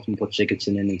Lookman out and put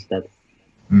Sigurdsson in instead.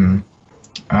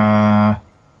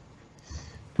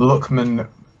 Lookman,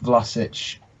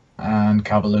 Vlasic, and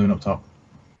Calvert-Lewin up top.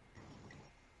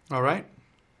 All right.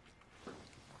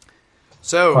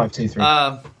 So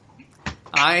 5-2-3.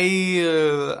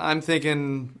 I'm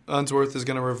thinking Unsworth is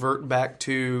going to revert back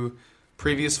to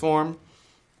previous form,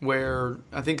 where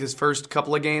I think his first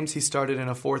couple of games he started in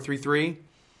a 4-3-3.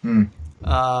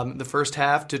 The first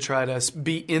half to try to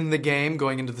be in the game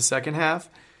going into the second half.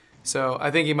 So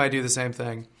I think he might do the same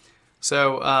thing.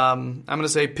 So I'm going to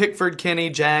say Pickford,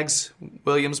 Kenny, Jags,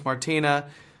 Williams, Martina,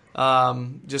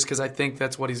 just because I think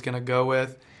that's what he's going to go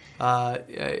with.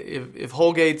 If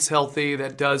Holgate's healthy,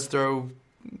 that does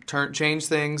change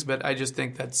things, but I just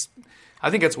think that's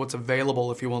what's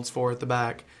available if he wants 4 at the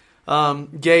back.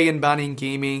 Gay and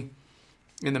Baningimi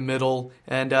in the middle,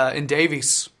 and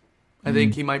Davies. I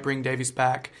think he might bring Davies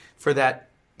back for that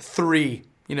 3,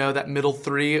 that middle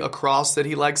 3 across that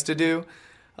he likes to do.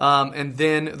 And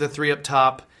then the 3 up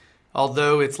top,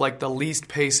 although it's like the least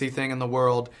pacey thing in the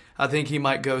world, I think he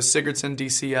might go Sigurdsson,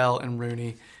 DCL, and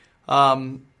Rooney.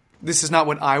 This is not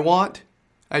what I want.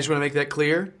 I just want to make that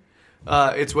clear.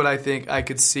 It's what I think I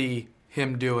could see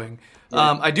him doing.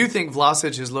 Yeah. I do think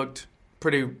Vlasic has looked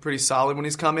pretty solid when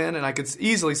he's come in, and I could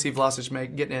easily see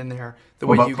Vlasic getting in there the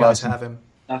way you guys have him.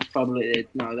 That's probably it.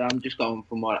 No, I'm just going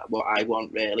from what I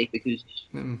want, really, because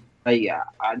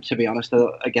to be honest,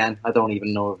 again, I don't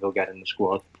even know if he'll get in the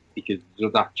squad, because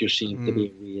that just seems to be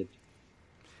a weird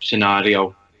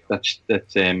scenario that's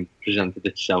presented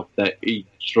itself, that he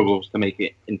struggles to make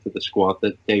it into the squad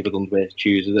that David Unsworth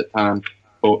chooses at times.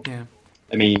 But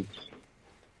I mean,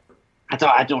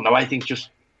 I don't know. I think just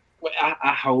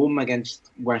at home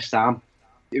against West Ham,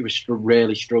 it was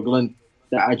really struggling.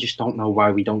 I just don't know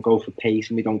why we don't go for pace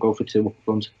and we don't go for 2 up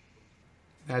front.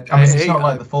 It's not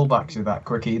like the fullbacks are that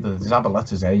quick either.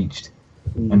 Zabaleta's aged,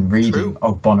 and Reed and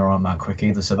Ogbonna aren't that quick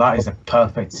either. So that is a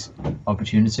perfect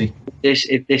opportunity.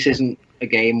 If this isn't a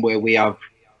game where we have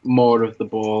more of the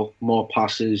ball, more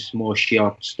passes, more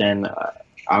shots, then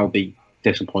I'll be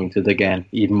disappointed again,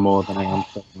 even more than I am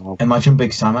now. Imagine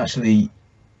Big Sam actually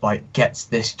gets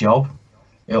this job.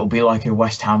 It'll be like a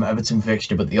West Ham Everton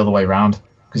fixture, but the other way around.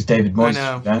 Because David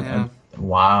Moyes.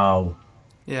 Wow.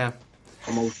 Yeah.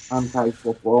 The most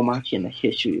anti-football match in the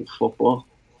history of football.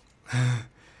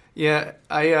 Yeah,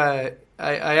 I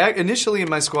initially in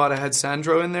my squad I had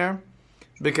Sandro in there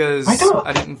because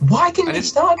I didn't. Why didn't he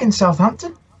start against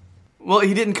Southampton? Well,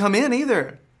 he didn't come in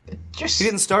either. He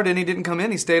didn't start and he didn't come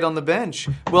in. He stayed on the bench.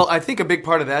 Well, I think a big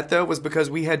part of that, though, was because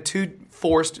we had 2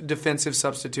 forced defensive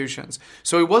substitutions.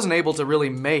 So he wasn't able to really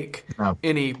make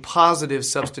any positive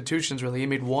substitutions, really. He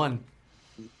made 1.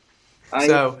 I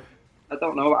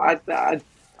don't know.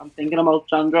 I'm thinking about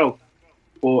Sandro,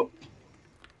 but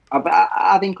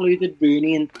I've included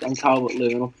Rooney and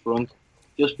Calvert-Lewin up front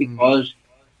just because,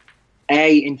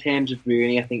 in terms of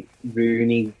Rooney, I think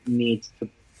Rooney needs to.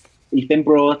 He's been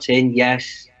brought in,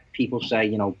 yes. People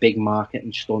say, big market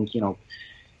and stunt,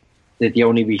 the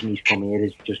only reason he's come here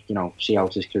is just, see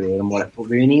out his career and whatever. But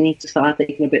Rooney needs to start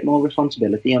taking a bit more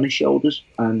responsibility on his shoulders.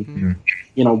 And,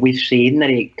 we've seen that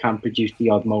he can produce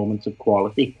the odd moments of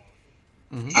quality.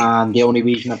 And the only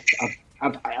reason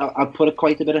I've put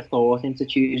quite a bit of thought into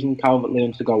choosing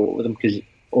Calvert-Lewin to go up with him, because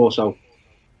also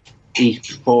he's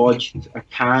forged a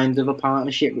kind of a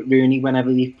partnership with Rooney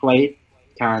whenever he's played.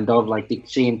 Kind of, like they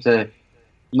seem to,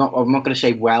 I'm not going to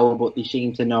say well, but they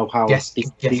seem to know how get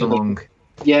along.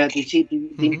 Yeah,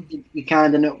 you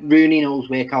kind of know, Rooney knows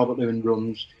where Calvert-Lewin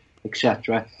runs,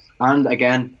 etc. And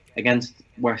again, against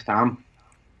West Ham,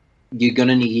 you're going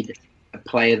to need a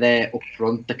player there up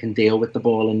front that can deal with the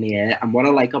ball in the air. And what I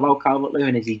like about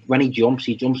Calvert-Lewin is when he jumps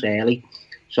early.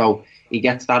 So he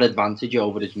gets that advantage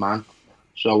over his man.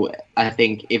 So I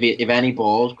think if any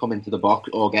balls come into the box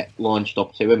or get launched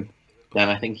up to him, then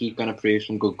I think he's going to prove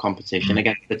some good competition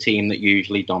against the team that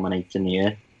usually dominates in the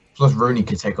air. Plus, Rooney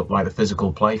could take up the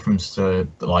physical play from the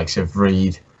likes of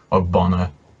Reed,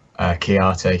 Ogbonna,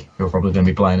 Chiarte, who are probably going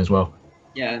to be playing as well.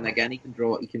 Yeah, and again, he can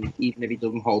draw. He can, even if he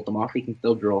doesn't hold them off, he can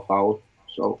still draw fouls.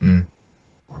 So,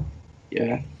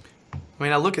 yeah. I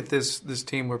mean, I look at this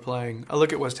team we're playing. I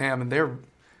look at West Ham, and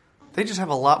they just have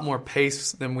a lot more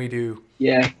pace than we do.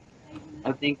 Yeah,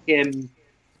 I think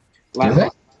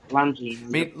Lanzini. I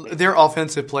mean, they're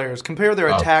offensive players. Compare their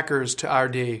attackers to our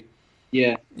D.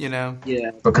 Yeah. Yeah.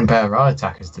 But compare our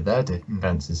attackers to their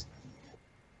defenses.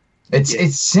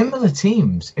 It's similar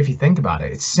teams, if you think about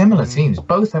it. It's similar teams.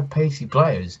 Both have pacey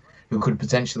players who could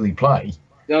potentially play.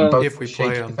 Both if we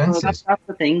play them. That's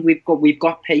the thing. We've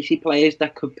got pacey players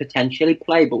that could potentially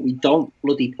play, but we don't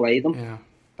bloody play them. Yeah.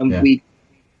 And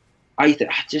I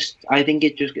think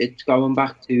it's going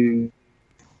back to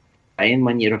playing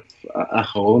when you're at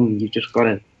home. You've just got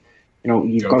to,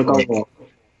 you've got to go.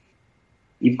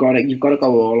 You've got to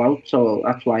go all out. So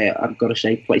that's why I've got to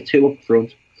say play two up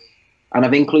front. And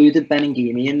I've included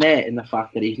Benengimi in there in the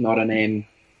fact that he's not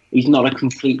a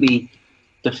completely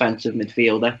defensive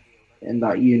midfielder, and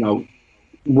that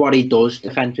what he does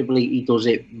defensively, he does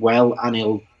it well,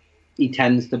 and he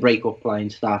tends to break up play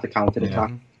and start a counter attack.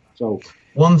 Yeah. So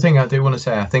one thing I do want to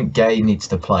say, I think Gay needs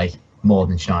to play more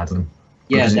than Schneiderlin.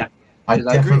 Yeah,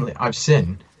 I've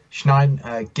seen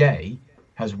Gay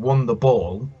has won the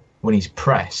ball when he's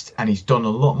pressed, and he's done a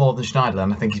lot more than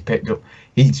Schneiderlin. I think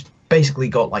he's basically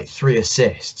got 3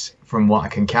 assists from what I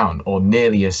can count, or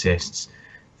nearly assists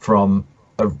from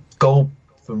a goal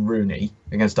from Rooney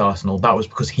against Arsenal. That was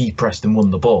because he pressed and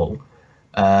won the ball.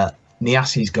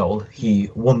 Niassi's goal, he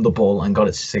won the ball and got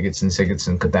it to Sigurdsson.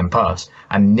 Sigurdsson could then pass,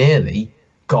 and nearly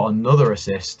got another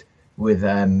assist with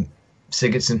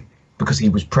Sigurdsson because he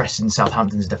was pressing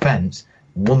Southampton's defence,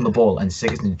 won the ball, and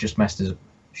Sigurdsson just messed his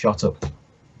shot up.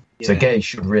 Yeah. So Gay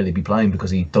should really be playing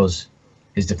because he does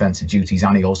his defensive duties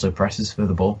and he also presses for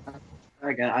the ball.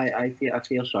 Again, I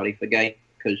feel sorry for Gay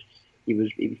because he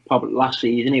was probably last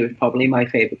season he was probably my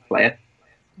favourite player.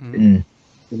 And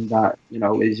that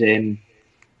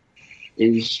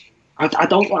is I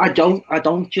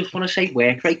don't just want to say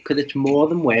work rate, because it's more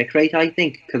than work rate. I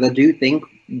think, because I do think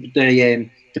the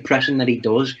pressing that he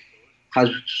does has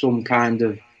some kind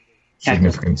of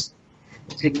significance.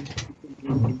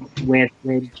 Where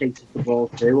he chases the ball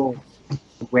through, or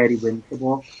where he wins the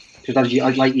ball. Because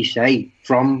like you say,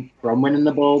 from winning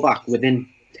the ball back within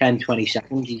 10-20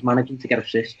 seconds, he's managing to get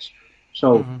assists.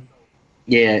 So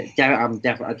yeah, I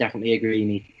definitely agree. You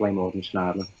need to play more than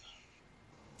Schneiderlin.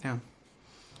 Yeah.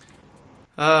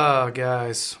 Oh,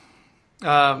 guys.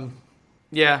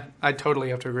 Yeah, I totally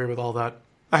have to agree with all that.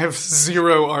 I have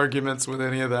zero arguments with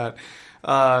any of that.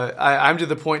 I'm to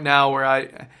the point now where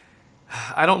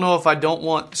I don't know if I don't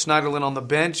want Schneiderlin on the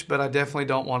bench, but I definitely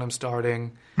don't want him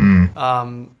starting.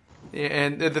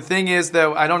 And the thing is,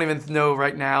 though, I don't even know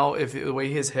right now if the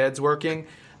way his head's working,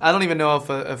 I don't even know if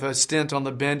a stint on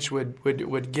the bench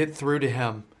would get through to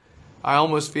him. I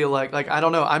almost feel like I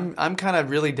don't know. I'm kind of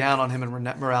really down on him and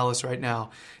Morales right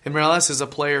now. And Morales is a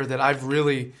player that I've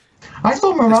really. I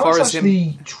thought Morales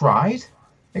actually tried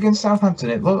against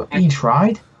Southampton. He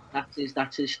tried.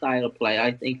 That's his style of play.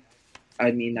 I think.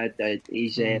 I mean,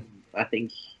 he's. I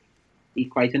think he's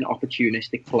quite an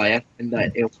opportunistic player, and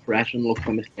that he'll press and look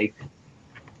for mistakes.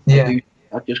 Yeah.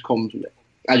 That just comes with it.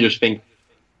 I just think,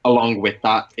 along with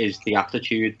that, is the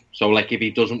attitude. So, if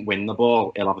he doesn't win the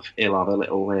ball, he'll have a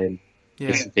little.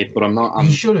 Yeah. But I'm not.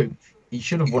 He should have.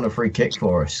 have won a free kick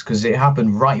for us because it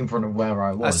happened right in front of where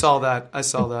I was. I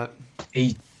saw that.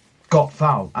 He got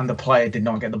fouled and the player did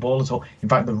not get the ball at all. In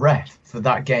fact, the ref for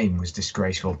that game was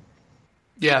disgraceful.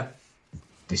 Yeah.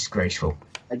 I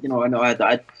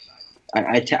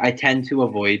tend to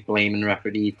avoid blaming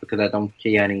referees because I don't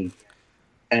see any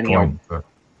point.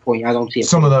 I don't see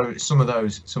some of those.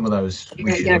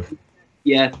 We should have.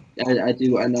 Yeah, I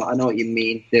do. I know what you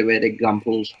mean. There were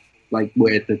examples like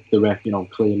where the ref,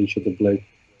 clearly should have blew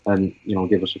and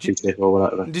give us a free kick or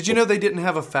whatever. Did you know they didn't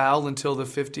have a foul until the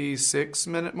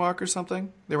 56-minute mark or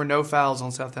something? There were no fouls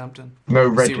on Southampton. No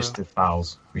registered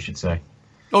fouls, we should say.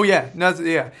 Oh yeah,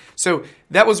 yeah. So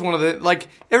that was one of the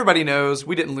everybody knows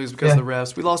we didn't lose because of the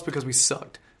refs. We lost because we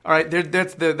sucked. All right,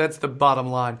 that's the bottom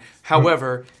line.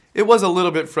 However, it was a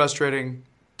little bit frustrating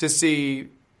to see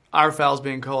our fouls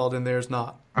being called and theirs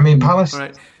not. I mean, Palace.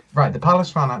 Right, the Palace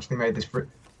fan actually made this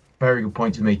very good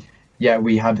point to me. Yeah,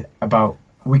 we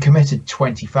committed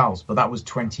 20 fouls, but that was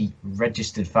 20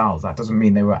 registered fouls. That doesn't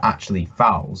mean they were actually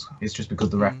fouls. It's just because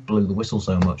the ref blew the whistle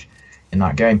so much in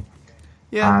that game.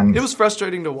 Yeah, it was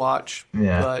frustrating to watch,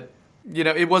 yeah. But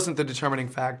it wasn't the determining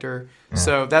factor. Yeah.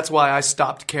 So that's why I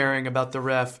stopped caring about the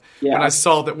ref when I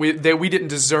saw that we didn't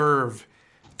deserve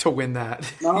to win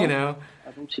that. No, I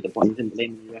don't see the point in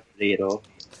blaming the referee at all.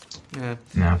 Yeah.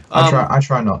 No, I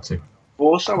try not to.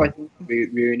 Also, I think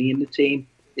Rooney in the team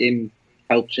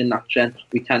helps in that sense.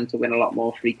 We tend to win a lot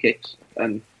more free kicks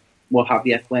and what have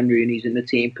you when Rooney's in the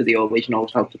team because he always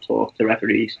knows how to talk to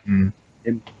referees.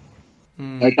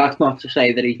 Like that's not to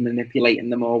say that he's manipulating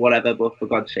them or whatever, but for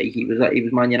God's sake, he was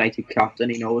Man United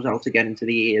captain. He knows how to get into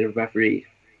the ear of referees.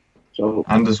 So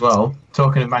and as well,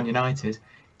 talking of Man United,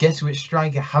 guess which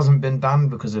striker hasn't been banned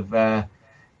because of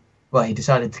he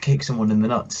decided to kick someone in the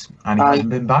nuts and he hasn't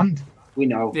been banned. We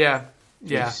know. Yeah.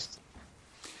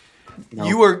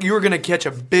 You were going to catch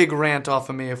a big rant off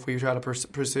of me if we try to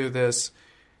pursue this.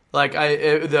 Like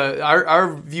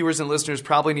our viewers and listeners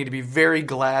probably need to be very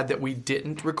glad that we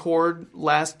didn't record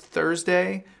last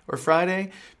Thursday or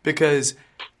Friday because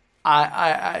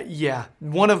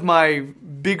one of my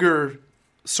bigger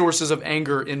sources of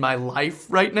anger in my life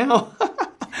right now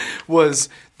was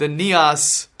the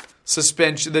Nias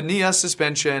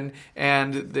suspension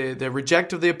and the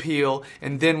reject of the appeal,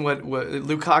 and then what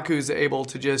Lukaku's able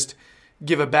to just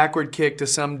give a backward kick to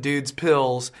some dude's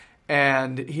pills.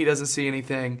 And he doesn't see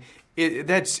anything.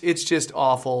 It's just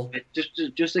awful.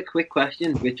 Just a quick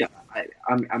question, which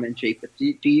I'm intrigued.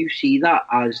 Do you see that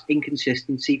as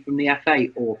inconsistency from the FA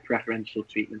or preferential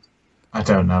treatment? I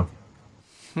don't know.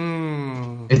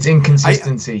 It's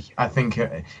inconsistency. I think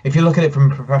if you look at it from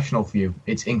a professional view,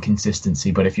 it's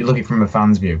inconsistency. But if you look at it from a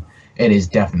fan's view, it is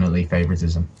definitely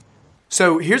favoritism.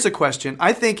 So here's a question.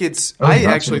 I think it's. I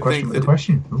actually think that.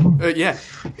 Question.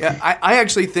 I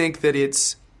actually think that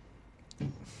it's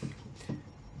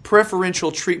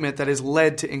preferential treatment that has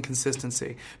led to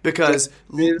inconsistency. Because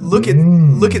look at.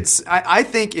 I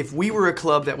think if we were a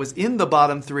club that was in the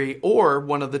bottom three or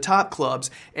one of the top clubs,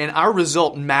 and our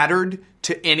result mattered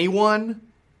to anyone,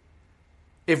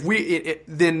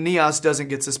 then Nias doesn't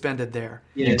get suspended there.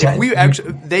 Yeah. If we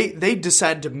actually, they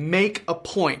decided to make a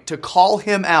point to call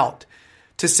him out,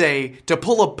 to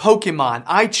pull a Pokemon,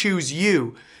 I choose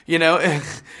you.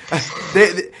 That's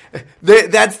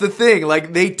the thing.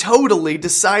 Like they totally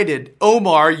decided,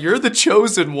 Omar, you're the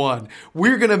chosen one.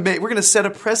 We're gonna set a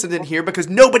precedent here because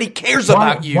nobody cares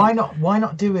about you. Why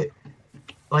not do it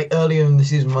like earlier in the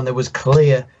season when there was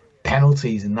clear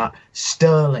penalties and that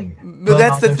Sterling? But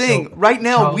that's the thing. Right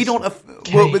now we don't.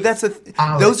 But that's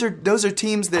those are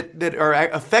teams that are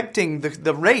affecting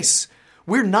the race.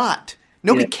 We're not.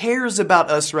 Nobody cares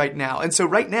about us right now, and so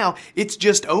right now it's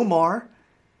just Omar.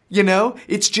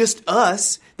 It's just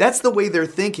us. That's the way they're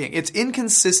thinking. It's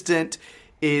inconsistent.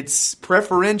 It's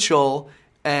preferential.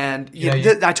 And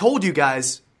I told you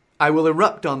guys I will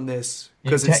erupt on this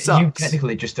because it sucks. You've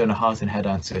technically just done a heart and head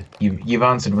answer. You've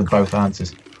answered with both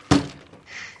answers.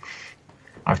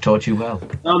 I've taught you well.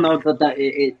 No, but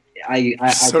I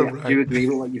do agree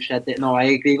with what you said. No, I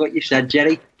agree with what you said,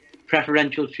 Jerry.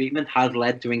 Preferential treatment has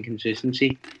led to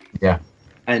inconsistency. Yeah.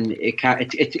 And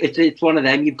it's one of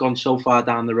them. You've gone so far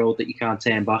down the road that you can't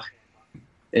turn back.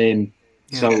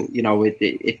 So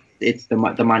it's the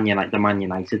Man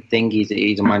United thing.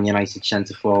 He's a Man United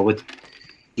centre forward.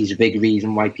 He's a big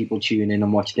reason why people tune in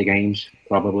and watch the games,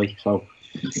 probably. So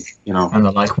and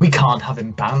they're like, we can't have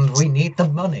him banned. We need the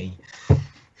money.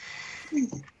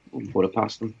 We'll put it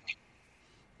past them.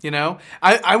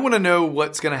 I want to know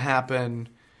what's going to happen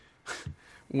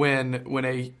when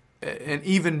an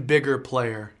even bigger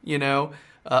player,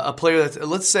 a player that's,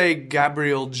 let's say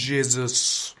Gabriel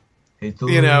Jesus,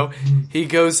 You know, he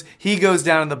goes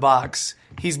down in the box.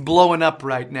 He's blowing up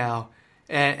right now,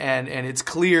 and it's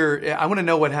clear. I want to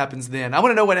know what happens then. I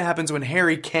want to know what happens when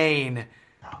Harry Kane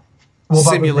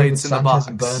simulates in the box.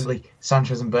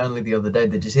 Sanchez and Burnley the other day.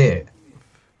 Did you see it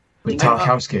with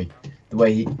Tarkowski? The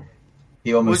way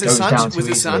he almost goes down too easily.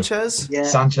 Was it Sanchez? Yeah.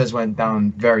 Sanchez went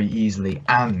down very easily,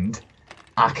 and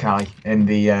Akai in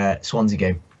the Swansea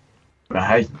game. But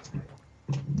hey,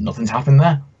 nothing's happened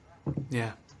there.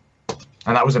 Yeah.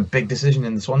 And that was a big decision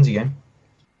in the Swansea game.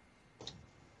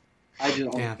 I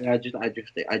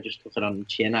just took it on the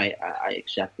chin. I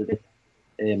accepted it.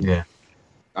 Yeah.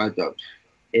 I don't.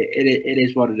 It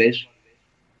is what it is.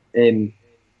 You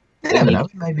never know.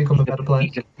 He may become a better player.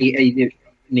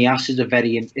 Niasse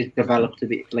is developed to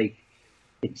be like.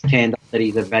 It's turned out that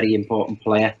he's a very important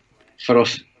player for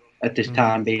us at this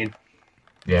time being.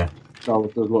 Yeah. So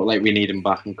it does look like we need him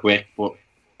back and quick, but.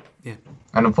 Yeah.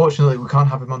 And unfortunately, we can't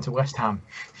have him onto West Ham.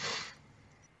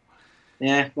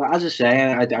 Yeah, but as I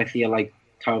say, I feel like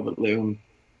Calvert-Lewin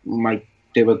might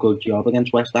do a good job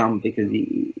against West Ham because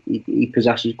he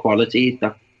possesses qualities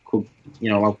that could,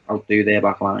 outdo their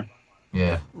back line.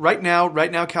 Yeah. Right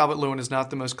now, Calvert-Lewin is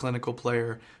not the most clinical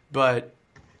player, but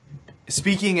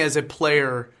speaking as a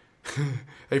player,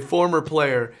 a former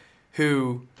player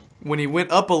who, when he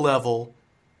went up a level,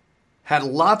 had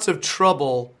lots of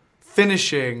trouble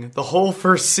finishing the whole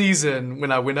first season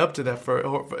when I went up to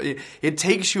that. It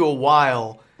takes you a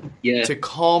while to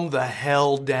calm the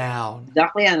hell down.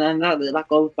 Exactly, and then that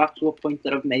goes back to a point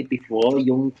that I've made before.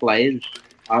 Young players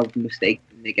have mistakes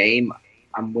in the game,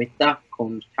 and with that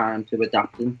comes time to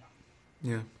adapting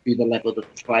to the level of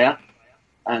the player.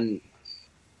 And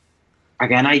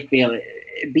again, I feel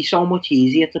it'd be so much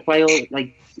easier to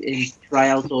play try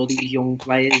out all these young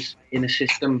players in a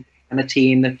system and a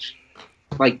team that's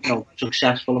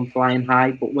successful and flying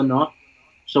high, but we're not.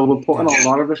 So we're putting a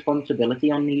lot of responsibility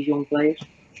on these young players.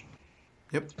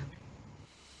 Yep.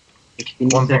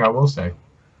 One thing I will say,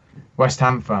 West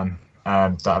Ham fan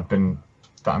that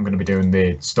I'm going to be doing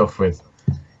the stuff with,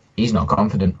 he's not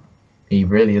confident. He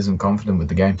really isn't confident with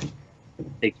the game.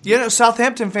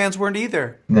 Southampton fans weren't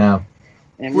either. No.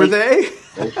 Were they?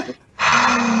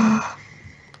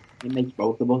 It makes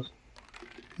both of us.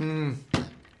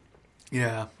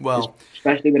 Yeah, well.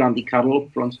 Especially with Andy Carroll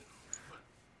up front.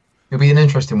 It'll be an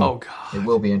interesting one. Oh, God. It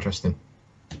will be interesting.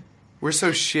 We're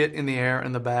so shit in the air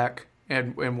in the back,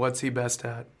 and what's he best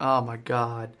at? Oh, my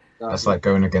God. That's like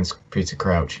going against Peter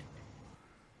Crouch.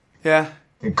 Yeah.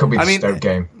 It could be the Stoke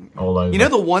game all over. You know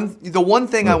the one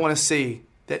thing I want to see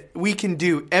that we can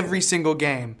do every single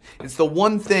game. It's the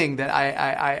one thing that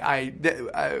I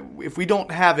if we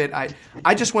don't have it,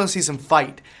 I just want to see some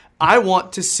fight. I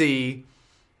want to see,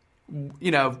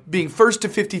 being first to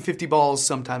 50-50 balls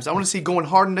sometimes. I want to see going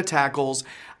hard into tackles.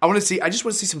 I just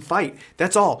want to see some fight.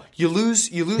 That's all. You lose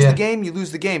the game, you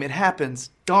lose the game. It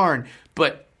happens. Darn.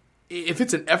 But if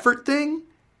it's an effort thing,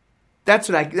 that's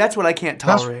what I can't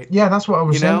tolerate. That's what I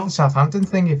was saying with the Southampton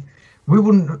thing. If we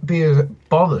wouldn't be as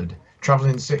bothered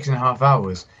travelling 6.5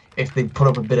 hours if they put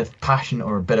up a bit of passion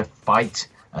or a bit of fight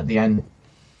at the end.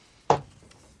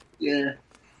 Yeah.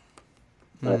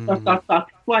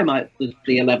 That's why the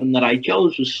 11 that I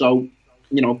chose was so,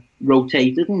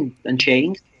 rotated and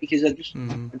changed, because I just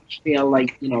feel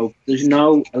like, there's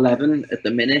no 11 at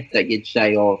the minute that you'd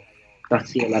say,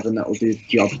 that's the 11 that will do the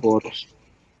job for us.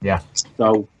 Yeah.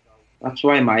 So that's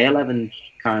why my 11's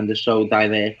kind of so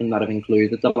diverse, and that I've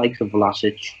included the likes of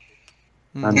Vlasic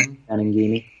and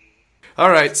Ngini. All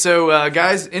right, so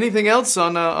guys, anything else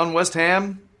on West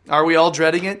Ham? Are we all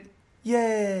dreading it?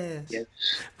 Yes.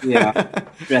 Yeah.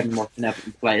 Dreading watching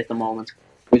Everton play at the moment.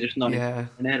 We're just not in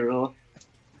it at all.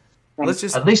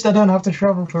 At least I don't have to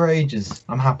travel for ages.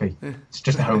 I'm happy. It's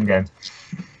just a home game.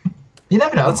 You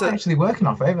never know. I'm actually working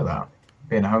off over that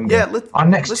being a home game. Our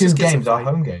next 2 games are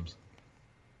home games.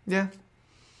 Yeah.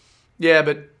 Yeah,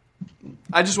 but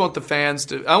I just want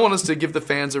I want us to give the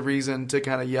fans a reason to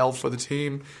kind of yell for the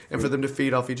team and for them to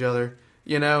feed off each other.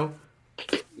 You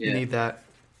need that.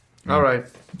 All right.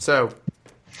 So,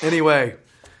 anyway,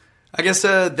 I guess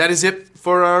that is it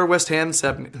for our West Ham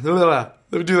segment. Let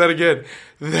me do that again.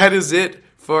 That is it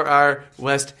for our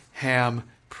West Ham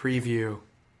preview.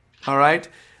 All right.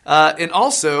 And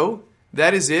also,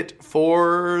 that is it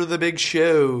for the big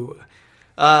show.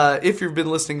 If you've been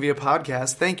listening via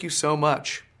podcast, thank you so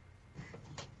much.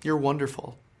 You're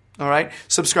wonderful. All right.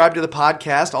 Subscribe to the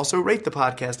podcast. Also rate the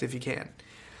podcast if you can.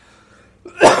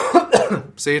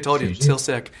 See, I told you. Still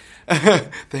sick.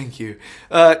 Thank you.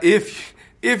 If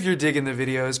you're digging the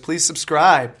videos, please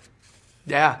subscribe.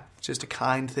 Yeah. It's just a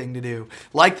kind thing to do.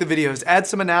 Like the videos. Add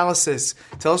some analysis.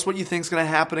 Tell us what you think is going to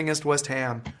happen against West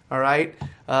Ham. All right?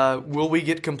 Will we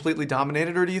get completely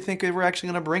dominated, or do you think we're actually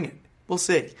going to bring it? We'll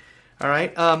see. All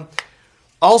right?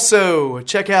 Also,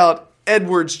 check out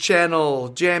Edward's channel,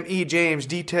 Jam E. James.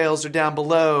 Details are down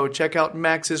below. Check out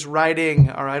Max's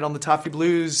writing, all right, on the Toffee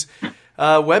Blues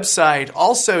website.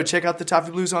 Also, check out the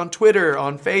Toffee Blues on Twitter,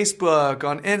 on Facebook,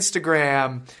 on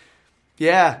Instagram.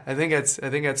 Yeah, I think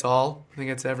that's all. I think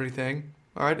that's everything.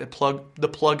 All right, the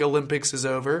plug Olympics is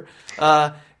over.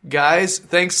 Guys,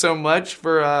 thanks so much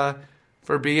for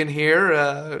being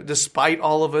here, despite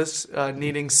all of us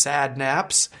needing sad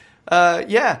naps.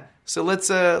 Yeah, so let's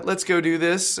go do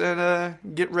this and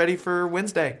get ready for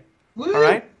Wednesday. Woo!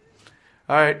 All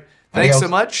right. Thanks so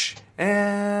much,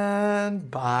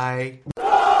 and bye.